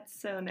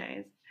 That's so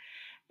nice.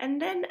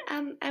 And then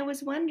I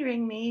was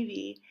wondering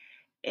maybe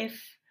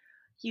if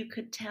you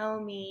could tell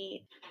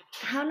me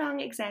how long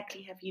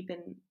exactly have you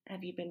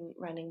been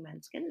running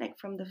Manskin? Like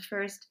from the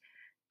first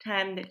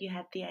time that you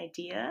had the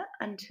idea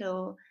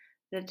until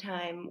the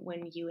time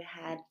when you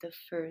had the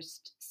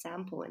first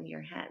sample in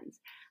your hands.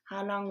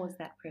 How long was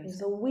that Okay, process?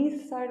 so we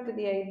started with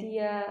the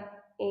idea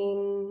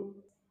in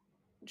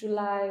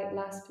July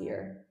last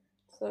year.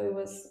 So it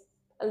was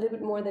a little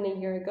bit more than a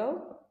year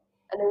ago.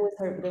 And then we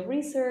started with the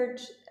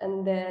research,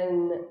 and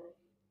then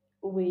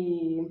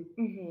we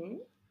Mm-hmm.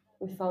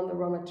 we found the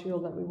raw material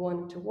that we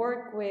wanted to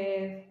work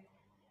with,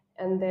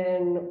 and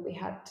then we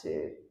had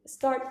to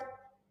start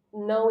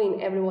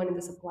knowing everyone in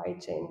the supply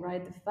chain,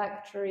 right? The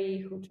factory,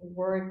 who to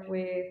work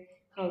with,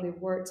 how they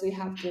work. So you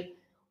have to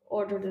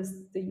order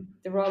the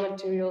raw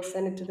materials,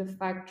 send it to the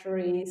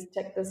factories,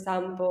 check the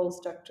samples,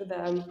 talk to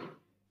them.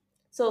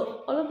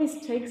 So all of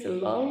this takes a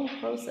long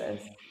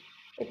process.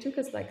 It took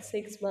us like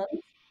 6 months.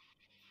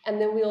 And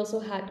then we also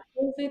had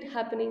COVID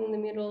happening in the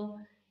middle.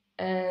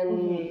 And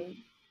Mm-hmm.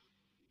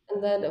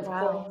 and then of Wow.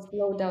 course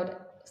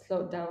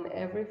slowed down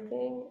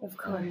everything, Of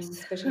course.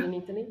 especially in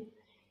Italy.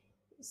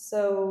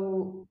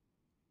 So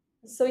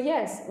so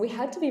yes, we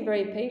had to be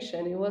very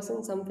patient. It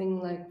wasn't something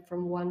like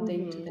from one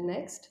day to Mm-hmm. the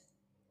next.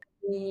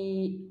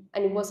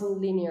 And it wasn't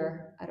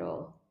linear at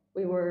all.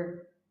 We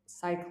were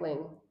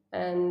cycling,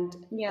 and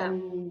Yeah.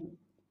 and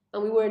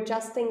and we were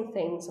adjusting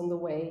things on the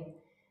way.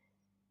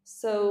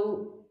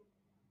 So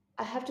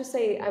I have to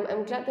say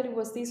I'm glad that it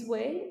was this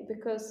way,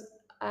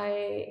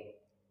 I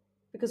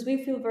because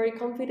we feel very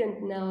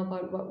confident now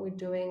about what we're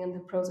doing and the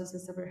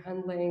processes that we're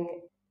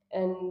handling,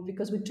 and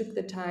because we took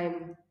the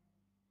time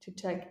to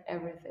check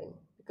everything,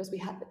 because we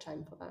had the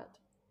time for that.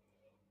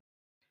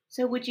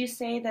 So would you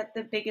say that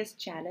the biggest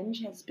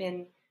challenge has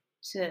been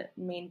to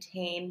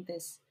maintain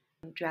this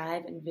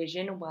drive and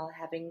vision while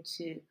having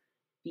to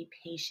be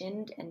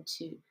patient and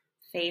to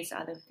face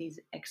all of these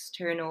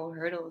external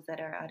hurdles that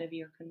are out of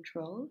your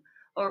control?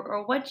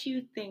 Or what do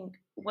you think,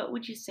 what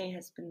would you say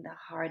has been the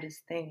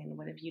hardest thing and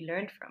what have you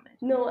learned from it?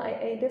 No,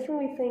 I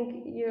definitely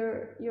think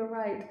you're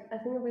right. I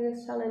think the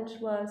biggest challenge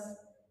was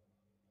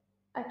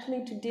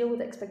actually to deal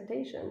with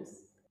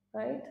expectations,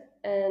 right?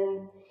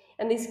 And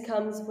and this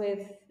comes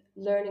with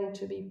learning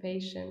to be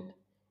patient.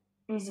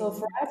 So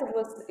for Mm-hmm.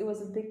 us, it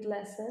was a big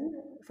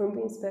lesson for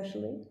me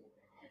especially,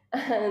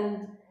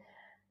 and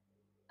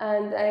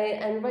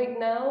and right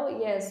now,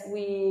 yes,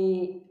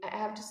 I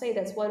have to say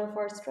that's one of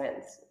our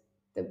strengths,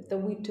 that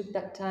we took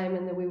that time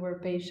and that we were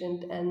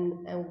patient,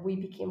 and we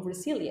became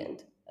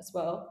resilient as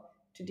well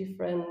to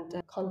different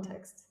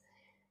contexts.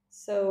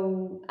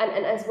 So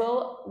and as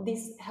well,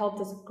 this helped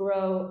us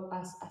grow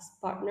as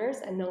partners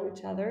and know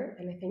each other,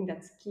 and I think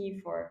that's key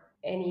for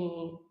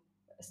any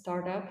a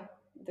startup,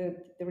 the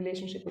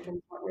relationship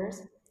between partners.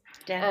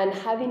 And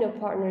Definitely. having a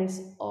partner is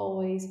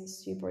always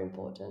super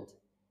important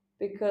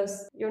because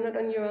you're not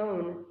on your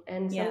own.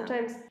 And Yeah.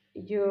 sometimes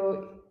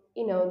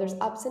there's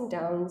ups and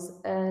downs,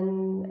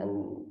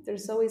 and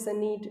there's always a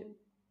need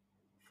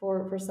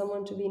for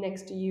someone to be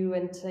next to you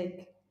and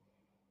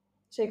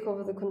take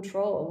over the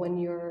control when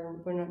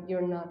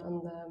you're not on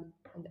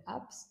the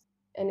ups.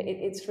 And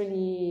it's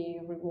really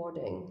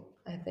rewarding,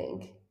 I think,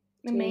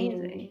 to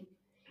Amazing.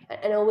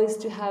 and always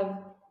to have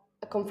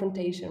a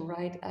confrontation,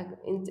 right?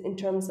 In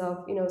terms of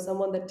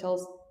someone that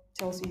tells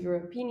you your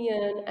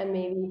opinion and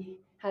maybe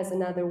has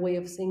another way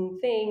of seeing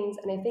things.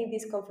 And I think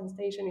this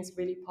confrontation is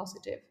really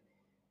positive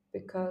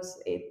because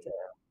it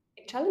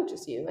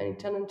challenges you and it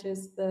challenges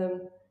the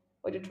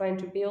what you're trying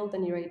to build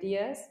and your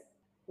ideas.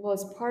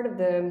 Was part of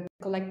the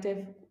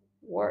collective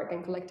work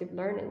and collective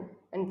learning,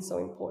 and it's so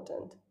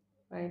important,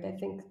 right? I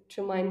think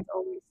two minds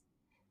always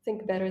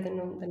think better than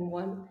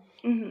one,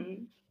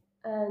 Hmm.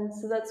 and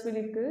so that's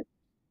really good.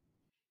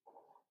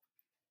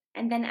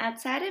 And then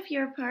outside of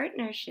your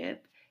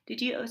partnership, did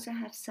you also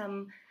have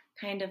some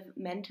kind of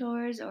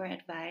mentors or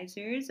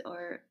advisors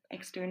or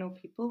external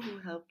people who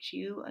helped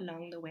you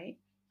along the way?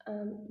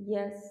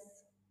 Yes,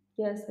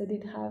 yes, I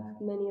did have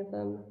many of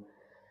them.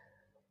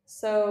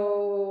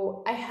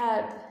 So I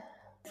had,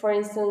 for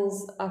instance,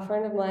 a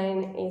friend of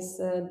mine is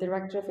a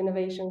director of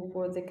innovation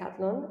for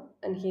Decathlon,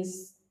 and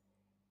he's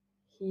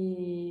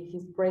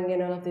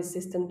bringing all of this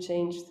system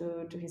change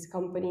to his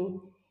company.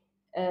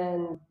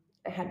 And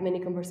I had many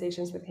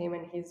conversations with him,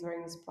 and he's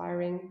very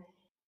inspiring.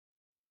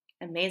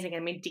 Amazing. I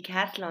mean,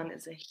 Decathlon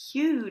is a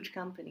huge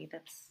company.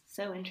 That's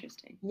so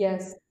interesting.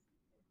 Yes,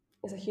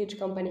 it's a huge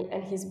company,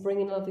 and he's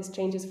bringing all of these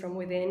changes from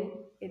within.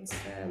 It's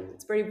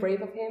very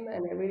brave of him,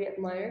 and I really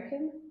admire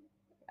him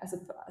as a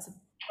person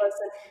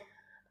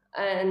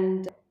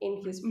and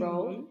in his Hmm.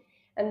 role.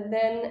 And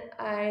then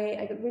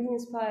I got really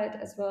inspired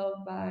as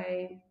well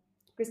by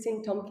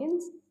Christine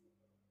Tompkins,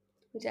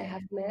 which I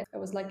have met. I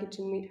was lucky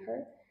to meet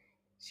her.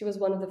 She was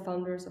one of the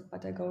founders of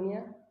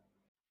Patagonia.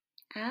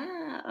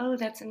 Ah, oh,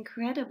 that's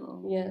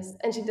incredible. Yes,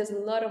 and she does a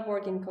lot of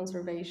work in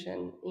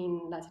conservation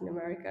in Latin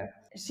America.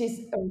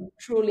 She's a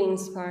truly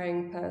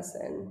inspiring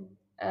person,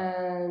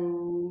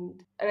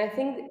 and I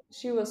think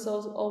she was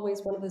also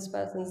always one of those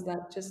persons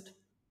that just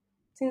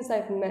since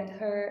I've met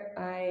her,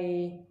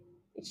 I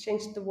it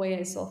changed the way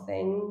I saw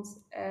things,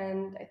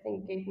 and I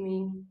think gave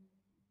me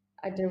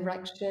a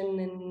direction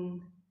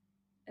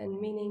and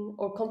meaning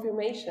or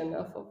confirmation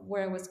of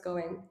where I was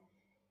going.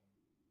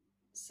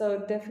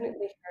 So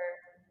definitely her.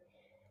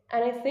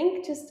 And I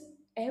think just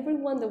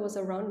everyone that was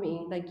around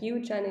me, like you,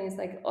 Janice,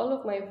 like all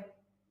of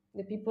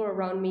the people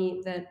around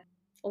me, that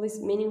all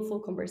these meaningful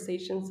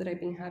conversations that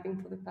I've been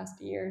having for the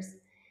past years.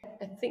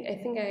 I think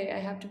I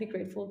have to be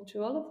grateful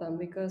to all of them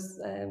because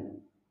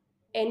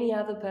any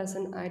other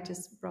person, I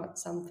just brought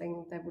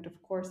something that would,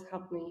 of course,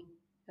 help me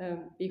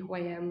be who I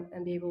am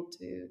and be able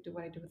to do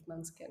what I do with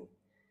Manskin.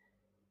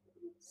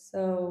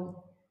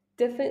 So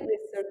definitely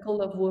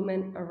circle of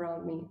women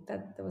around me.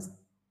 That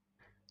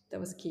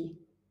was key.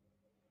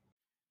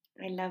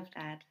 I love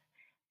that.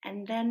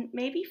 And then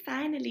maybe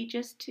finally,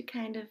 just to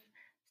kind of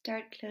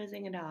start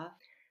closing it off,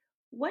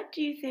 what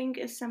do you think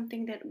is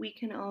something that we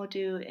can all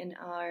do in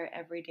our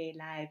everyday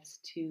lives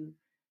to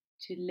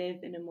live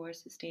in a more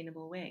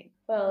sustainable way?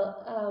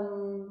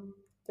 Well,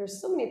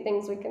 there's so many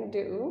things we can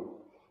do,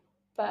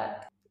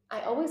 but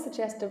I always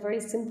suggest a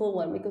very simple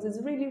one because it's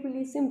really,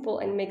 really simple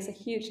and makes a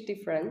huge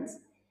difference.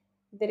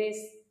 That is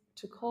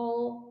to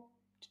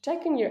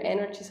check in your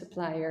energy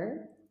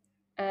supplier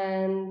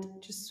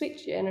and to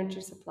switch your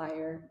energy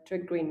supplier to a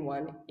green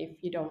one if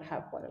you don't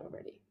have one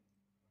already.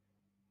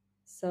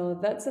 So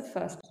that's the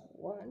first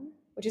one,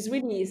 which is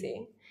really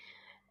easy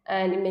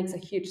and it makes a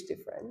huge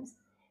difference.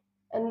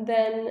 And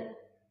then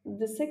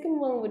the second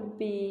one would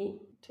be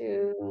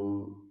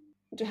to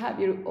to have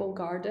your own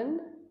garden.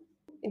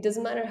 It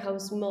doesn't matter how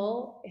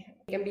small, it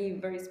can be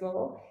very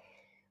small,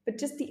 but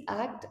just the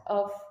act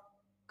of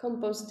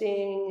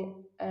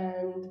composting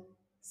and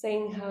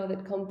saying how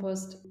that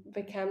compost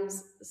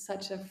becomes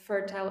such a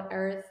fertile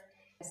earth.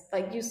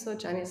 Like you saw,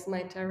 Janice,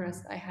 my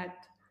terrace, I had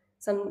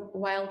some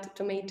wild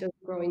tomatoes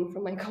growing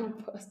from my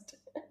compost.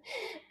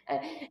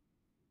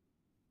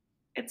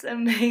 It's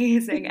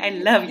amazing. I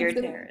love your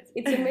it's terrace.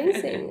 it's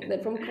amazing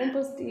that from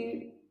compost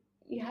you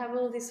have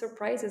all these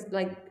surprises.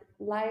 Like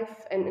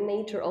life and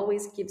nature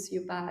always gives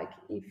you back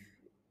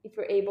if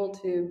you're able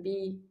to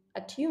be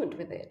attuned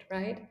with it,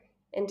 right?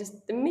 And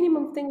just the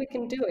minimum thing we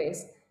can do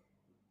is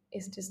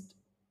just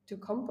do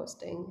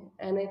composting.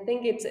 And I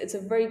think it's a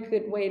very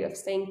good way of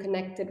staying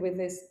connected with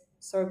this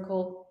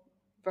circle,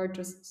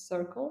 virtuous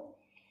circle.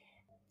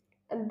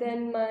 And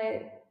then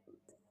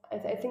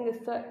I think the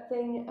third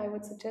thing I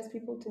would suggest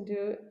people to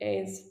do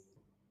is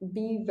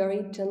be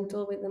very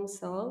gentle with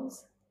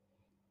themselves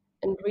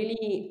and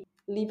really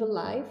live a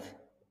life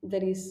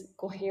that is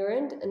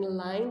coherent and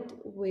aligned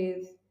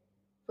with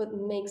what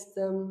makes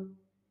them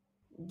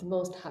the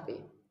most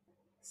happy.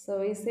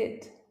 So is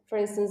it, for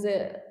instance,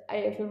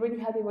 I feel really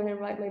happy when I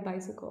ride my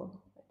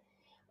bicycle,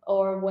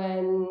 or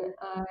when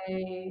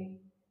I'm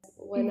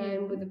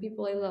with Mhm. the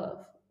people I love.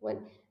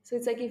 So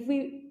it's like if we,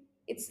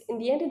 it's in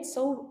the end, it's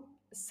so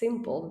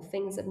simple, the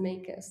things that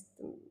make us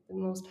the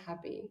most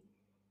happy,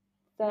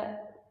 that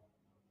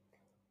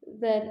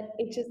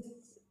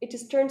it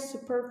just turns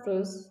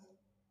superfluous,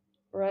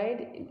 right?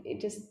 It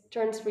just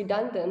turns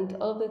redundant,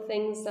 all the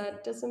things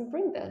that doesn't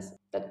bring us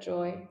that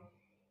joy.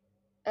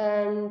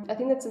 And I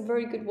think that's a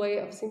very good way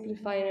of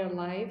simplifying our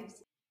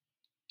lives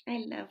I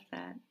love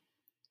that.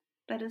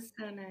 That is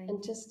so nice.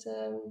 and just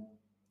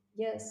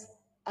yes,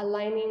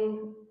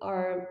 aligning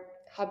our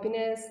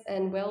happiness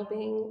and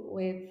well-being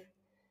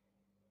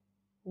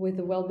with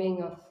the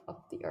well-being of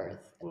the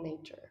earth and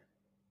nature.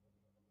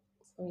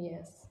 So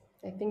yes,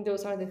 I think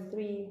those are the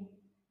three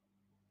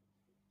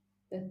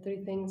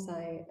things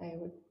I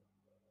would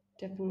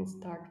definitely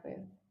start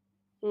with.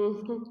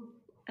 Mhm.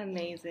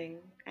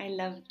 Amazing. I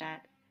love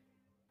that.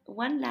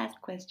 One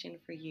last question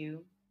for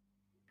you.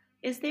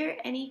 Is there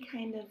any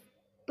kind of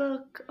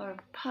book or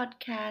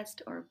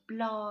podcast or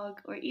blog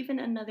or even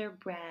another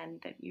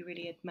brand that you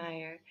really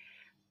admire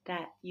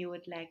that you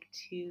would like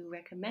to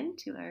recommend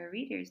to our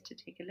readers to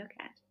take a look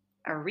at?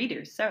 Our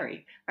readers,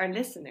 sorry, our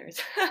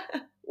listeners.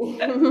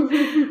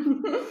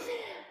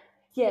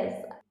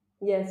 Yes,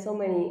 yes, so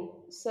many.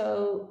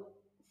 So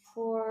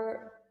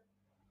for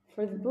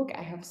for the book,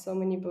 I have so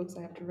many books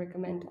I have to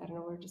recommend. I don't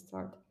know where to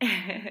start,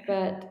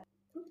 but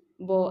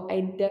well,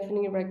 I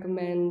definitely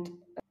recommend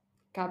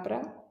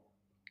Capra.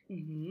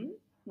 Hmm.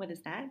 What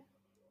is that?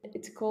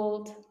 It's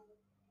called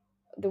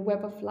The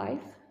Web of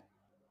Life,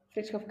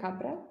 Fritjof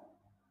Capra,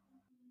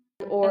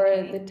 or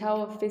The Okay.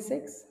 Tao of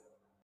Physics.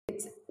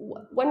 It's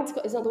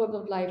not The Web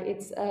of Life.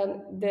 It's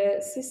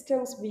the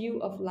Systems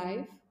View of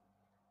Life,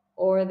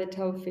 or The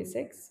Tao of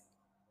Physics.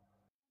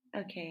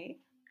 Okay.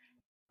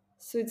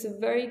 So it's a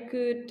very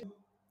good.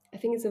 I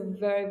think it's a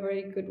very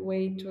very good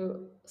way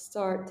to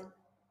start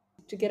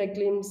to get a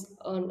glimpse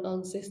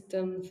on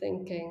system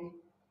thinking,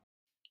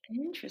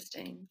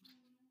 Interesting.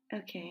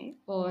 Okay.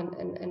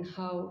 and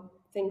how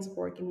things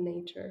work in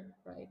nature,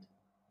 right?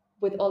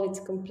 With all its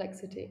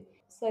complexity.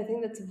 So I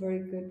think that's a very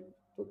good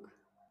book,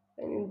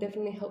 and it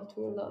definitely helped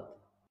me a lot.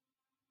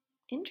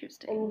 And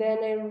Interesting. then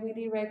I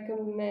really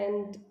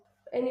recommend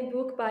any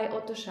book by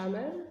Otto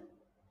Schammer.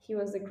 He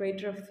was the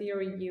creator of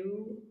Theory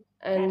U,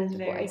 That is and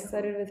I very cool.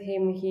 studied with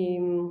him.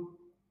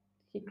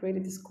 He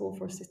created the School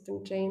for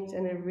System Change,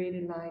 and I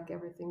really like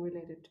everything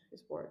related to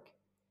his work.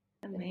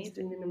 And he's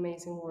doing Amazing. an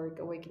amazing work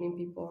awakening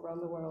people around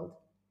the world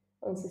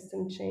on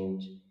system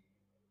change.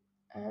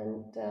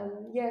 And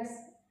yes,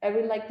 I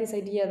really like this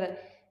idea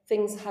that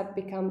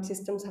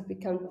systems have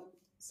become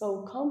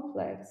so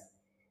complex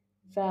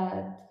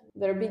that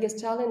their biggest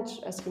challenge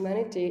as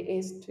humanity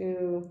is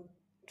to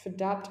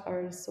adapt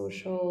our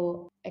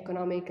social,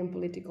 economic, and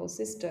political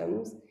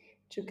systems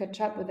to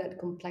catch up with that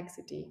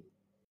complexity.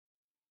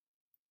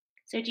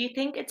 So, do you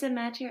think it's a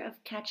matter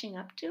of catching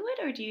up to it,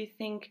 or do you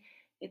think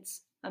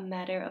it's a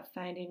matter of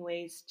finding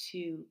ways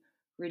to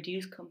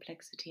reduce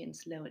complexity and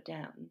slow it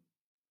down?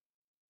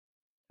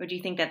 Or do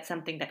you think that's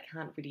something that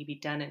can't really be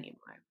done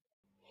anymore?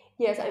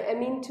 Yes, I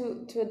mean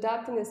to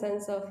adapt in the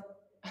sense of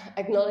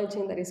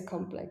acknowledging that it's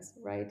complex,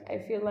 right? I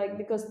feel like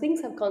because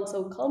things have gone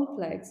so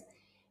complex,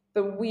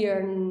 but we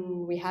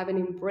haven't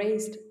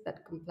embraced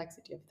that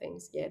complexity of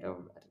things yet or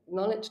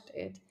acknowledged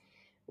it.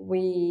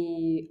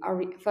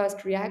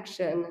 First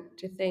reaction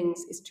to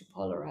things is to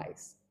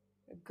polarize,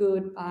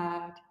 good,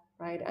 bad,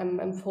 right?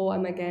 I'm for,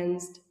 I'm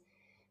against.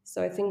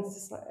 So I think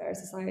our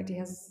society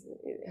has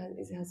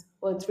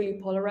well, it's really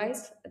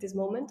polarized at this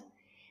moment,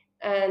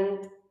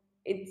 and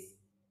it's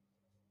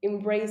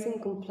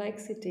embracing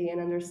complexity and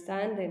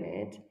understanding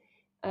it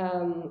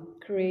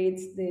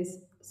creates this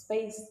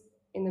space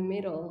in the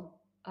middle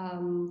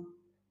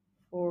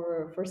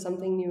for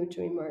something new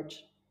to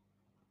emerge.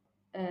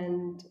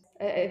 And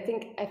I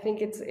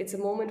think it's a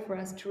moment for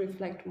us to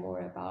reflect more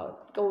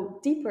about, go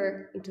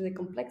deeper into the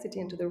complexity,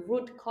 into the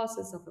root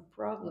causes of the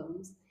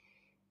problems,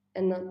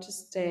 and not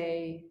just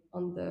stay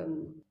on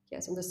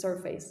the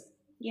surface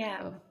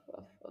Yeah, of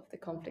the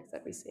conflicts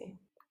that we see.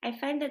 I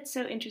find that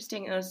so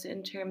interesting also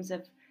in terms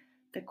of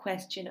the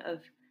question of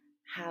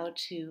how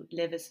to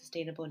live a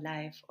sustainable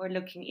life or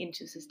looking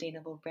into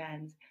sustainable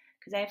brands.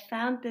 Because I've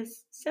found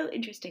this so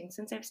interesting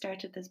since I've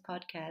started this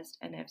podcast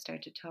and I've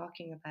started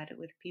talking about it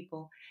with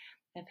people.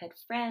 I've had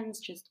friends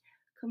just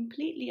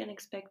completely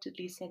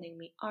unexpectedly sending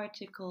me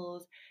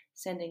articles,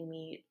 sending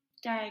me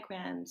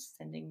diagrams,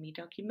 sending me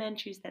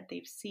documentaries that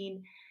they've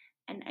seen.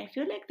 And I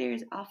feel like there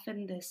is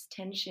often this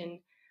tension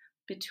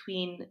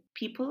between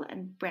people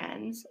and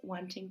brands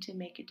wanting to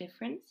make a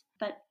difference,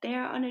 but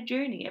they're on a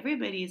journey.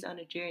 Everybody is on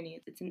a journey.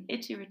 It's an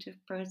iterative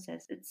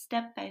process, it's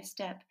step by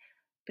step,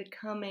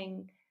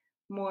 becoming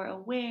more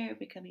aware,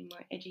 becoming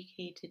more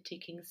educated,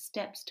 taking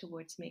steps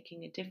towards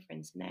making a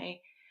difference. And I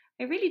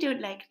really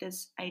don't like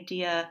this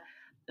idea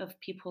of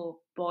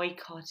people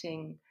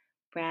boycotting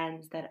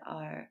brands that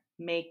are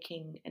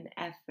making an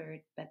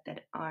effort but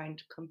that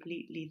aren't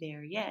completely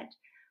there yet,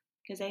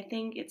 because I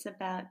think it's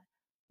about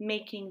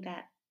making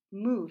that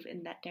move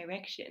in that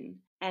direction.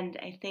 And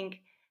I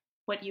think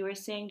what you were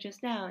saying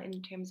just now,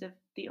 in terms of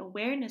the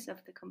awareness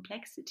of the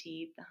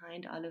complexity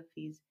behind all of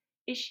these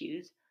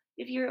issues,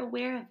 if you're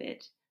aware of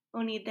it,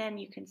 only then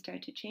you can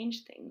start to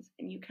change things,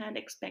 and you can't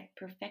expect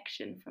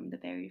perfection from the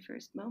very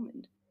first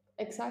moment.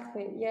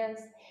 Exactly, yes.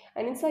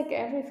 And it's like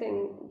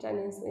everything,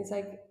 Janice, it's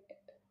like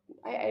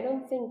I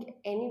don't think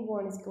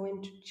anyone is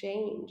going to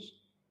change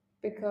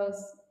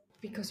because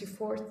you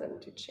force them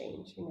to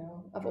change, you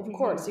know. Of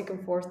course you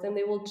can force them,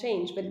 they will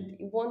change, but it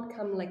won't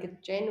come like a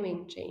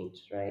genuine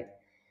change, right?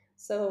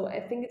 So I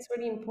think it's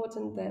really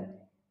important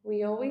that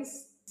we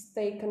always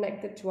stay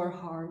connected to our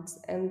hearts,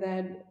 and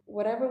that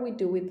whatever we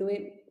do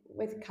it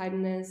with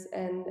kindness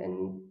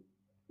and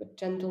with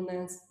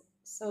gentleness,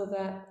 so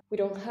that we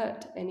don't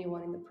hurt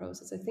anyone in the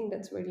process. I think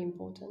that's really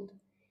important,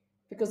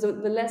 because the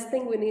last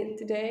thing we need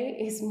today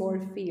is more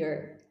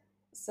fear.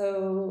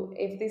 So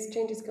if this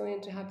change is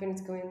going to happen,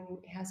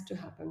 it has to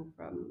happen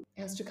from,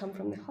 it has to come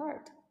from the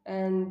heart.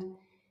 And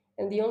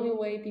the only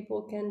way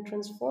people can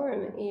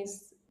transform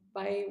is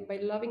by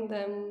loving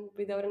them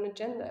without an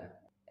agenda,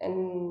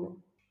 and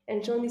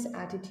showing this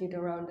attitude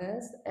around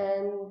us,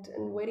 and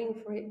waiting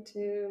for it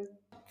to,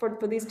 for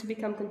this to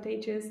become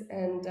contagious,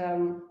 and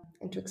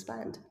to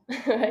expand.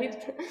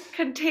 Right.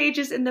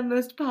 Contagious in the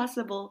most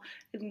possible,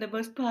 in the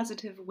most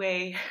positive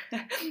way,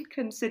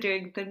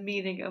 considering the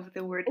meaning of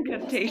the word In the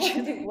most contagious.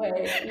 positive way,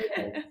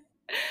 yes.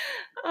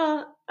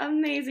 Oh,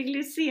 amazing,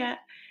 Lucia.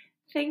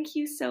 Thank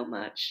you so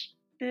much.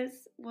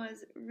 This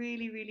was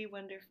really, really Yes.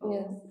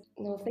 wonderful.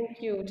 No,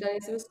 thank you,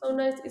 Janice. It was so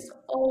nice. It's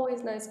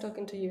always nice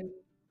talking to you.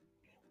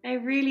 I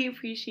really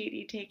appreciate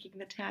you taking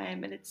the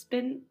time, and it's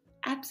been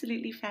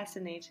absolutely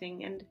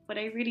fascinating. And what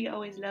I really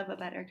always love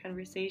about our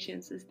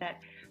conversations is that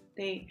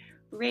they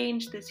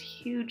range this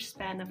huge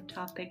span of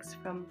topics,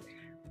 from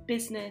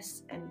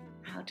business and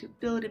how to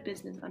build a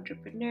business,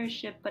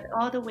 entrepreneurship, but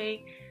all the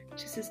way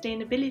to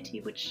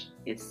sustainability, which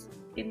is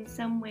in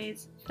some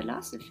ways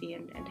philosophy,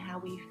 and how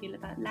we feel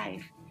about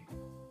life.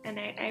 And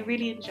I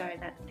really enjoy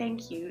that.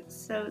 Thank you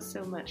so,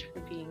 so much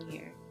for being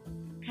here.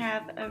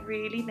 Have a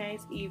really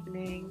nice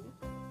evening.